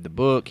said, he read the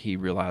book. He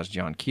realized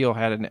John Keel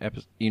had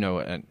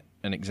an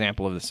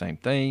example of the same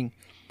thing.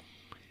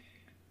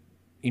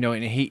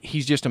 And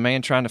he's just a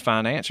man trying to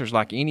find answers,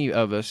 like any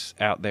of us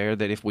out there,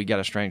 that if we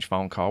got a strange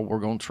phone call, we're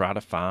going to try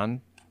to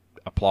find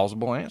a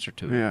plausible answer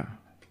to it. Yeah.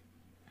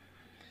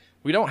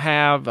 We don't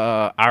have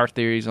our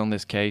theories on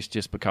this case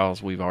just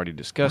because we've already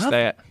discussed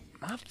that.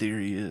 My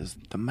theory is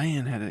the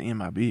man had an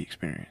MIB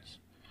experience.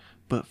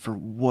 But for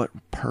what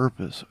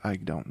purpose, I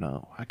don't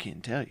know. I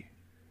can't tell you.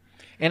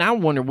 And I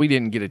wonder, we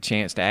didn't get a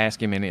chance to ask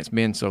him, and it's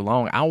been so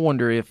long. I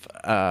wonder if...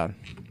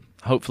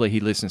 hopefully he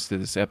listens to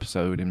this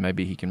episode and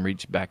maybe he can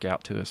reach back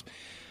out to us.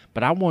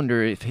 But I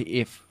wonder if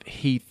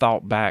he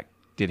thought back,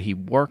 did he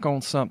work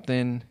on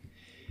something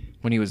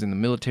when he was in the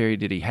military?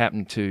 Did he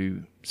happen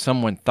to,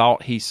 someone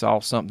thought he saw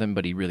something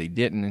but he really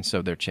didn't, and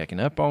so they're checking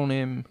up on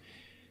him?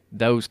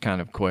 Those kind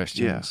of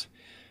questions. Yeah.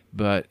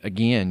 But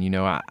again,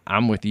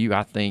 I'm with you.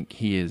 I think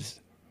he is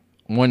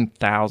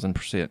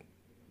 1,000%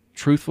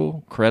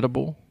 truthful,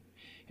 credible,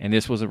 and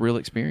this was a real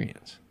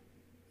experience.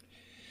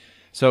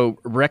 So,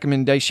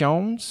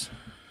 recommendations?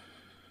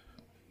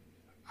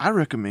 I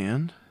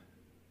recommend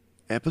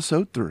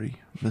episode 3,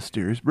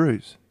 Mysterious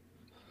Brews.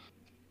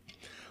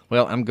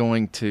 Well, I'm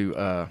going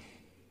to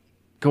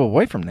go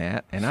away from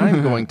that, and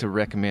I'm going to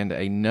recommend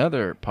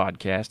another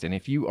podcast. And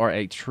if you are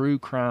a true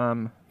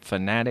crime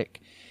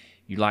fanatic,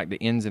 you like the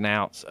ins and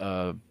outs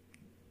of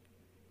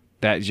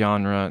that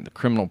genre, the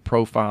criminal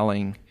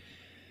profiling,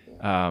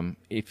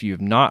 if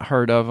you've not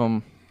heard of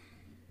them,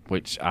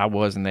 which I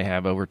was, and they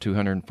have over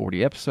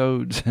 240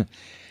 episodes,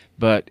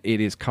 but it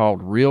is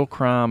called Real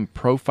Crime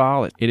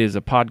Profile. It is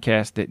a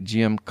podcast that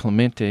Jim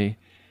Clemente,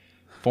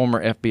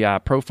 former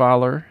FBI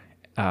profiler,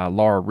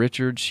 Laura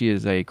Richards, she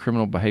is a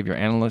criminal behavior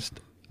analyst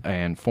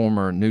and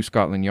former New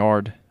Scotland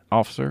Yard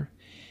officer,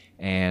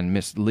 and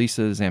Miss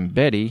Lisa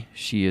Zambetti,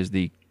 she is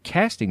the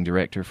casting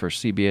director for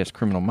CBS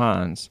Criminal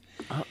Minds.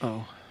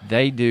 Uh-oh.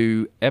 They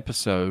do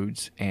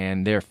episodes,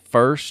 and their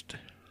first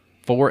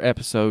 4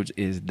 episodes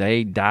is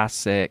they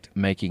dissect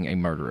Making a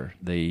Murderer,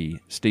 the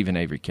Stephen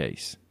Avery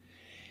case.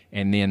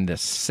 And then the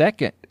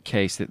second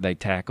case that they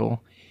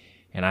tackle,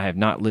 and I have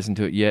not listened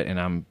to it yet, and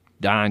I'm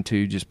dying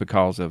to just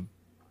because of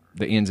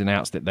the ins and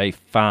outs that they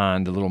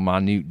find, the little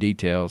minute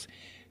details,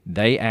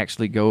 they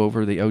actually go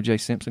over the O.J.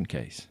 Simpson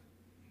case.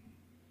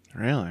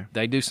 Really?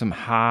 They do some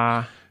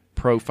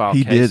high-profile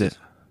He cases. did it.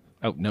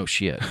 Oh, no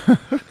shit.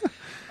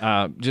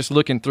 Just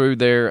looking through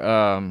their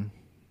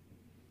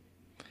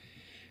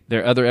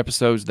other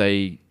episodes,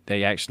 they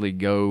actually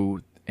go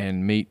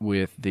and meet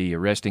with the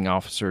arresting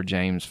officer,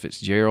 James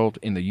Fitzgerald,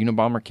 in the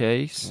Unabomber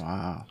case.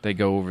 Wow. They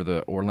go over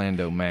the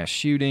Orlando mass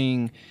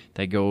shooting.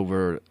 They go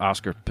over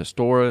Oscar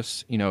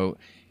Pistorius. You know,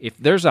 if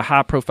there's a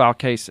high-profile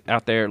case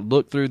out there,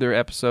 look through their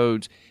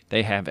episodes.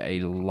 They have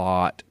a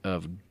lot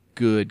of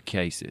good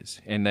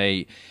cases. And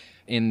they,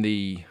 in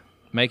the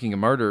Making a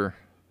Murderer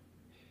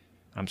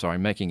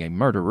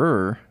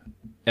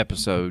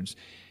episodes,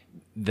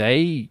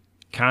 they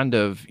kind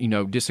of,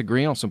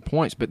 disagree on some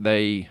points, but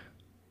they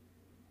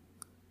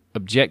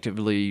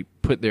objectively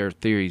put their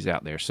theories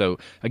out there. So,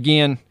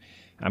 again,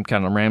 I'm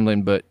kind of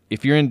rambling, but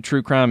if you're into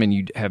true crime and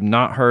you have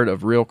not heard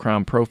of Real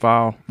Crime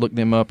Profile, look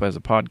them up as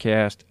a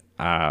podcast.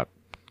 I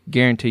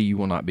guarantee you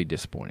will not be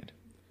disappointed.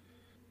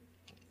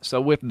 So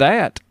with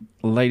that,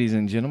 ladies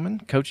and gentlemen,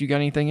 Coach, you got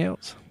anything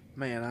else?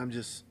 Man, I'm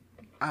just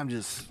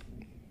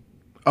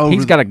over.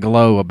 He's got a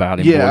glow about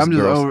him. Yeah, boys and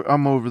girls.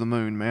 I'm over the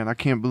moon, man. I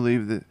can't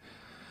believe that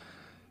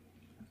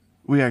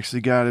we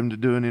actually got him to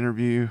do an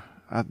interview.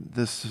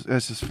 That's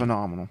just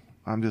phenomenal.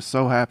 I'm just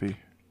so happy.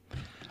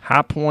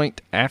 High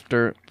point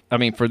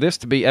for this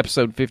to be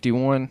episode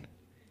 51,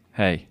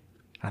 hey,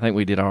 I think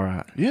we did all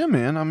right. Yeah,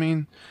 man. I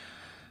mean,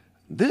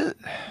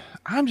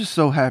 I'm just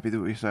so happy that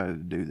we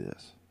decided to do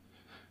this.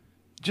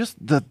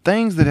 Just the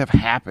things that have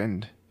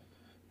happened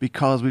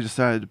because we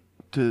decided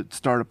to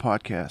start a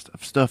podcast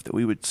of stuff that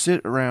we would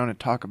sit around and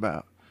talk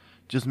about.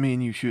 Just me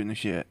and you shooting the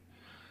shit.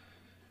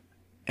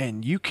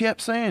 And you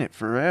kept saying it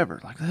forever.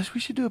 Like, we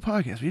should do a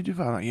podcast. We should do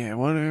I'm like, yeah,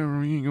 whatever.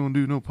 We ain't going to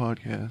do no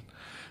podcast.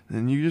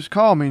 Then you just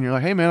call me and you're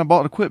like, hey, man, I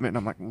bought equipment. And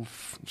I'm like, well,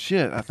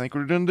 shit, I think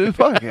we're going to do a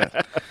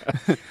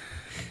podcast.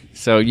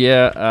 So,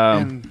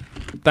 yeah,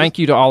 thank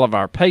you to all of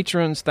our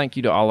patrons. Thank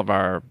you to all of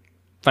our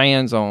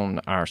fans on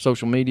our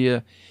social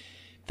media.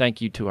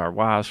 Thank you to our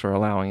wives for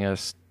allowing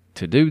us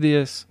to do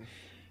this.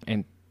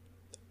 And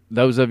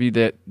those of you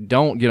that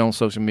don't get on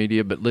social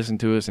media but listen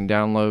to us and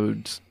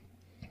downloads,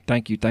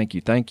 thank you, thank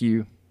you, thank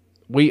you.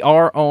 We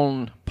are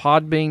on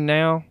Podbean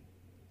now.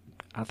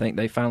 I think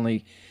they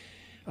finally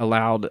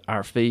allowed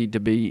our feed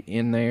to be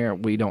in there.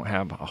 We don't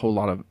have a whole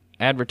lot of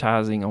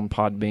advertising on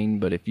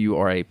Podbean, but if you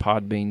are a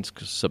Podbean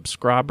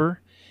subscriber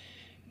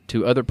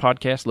to other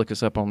podcasts, look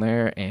us up on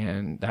there,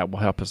 and that will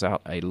help us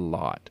out a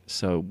lot.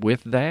 So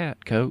with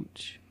that,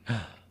 Coach,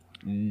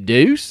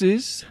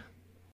 deuces.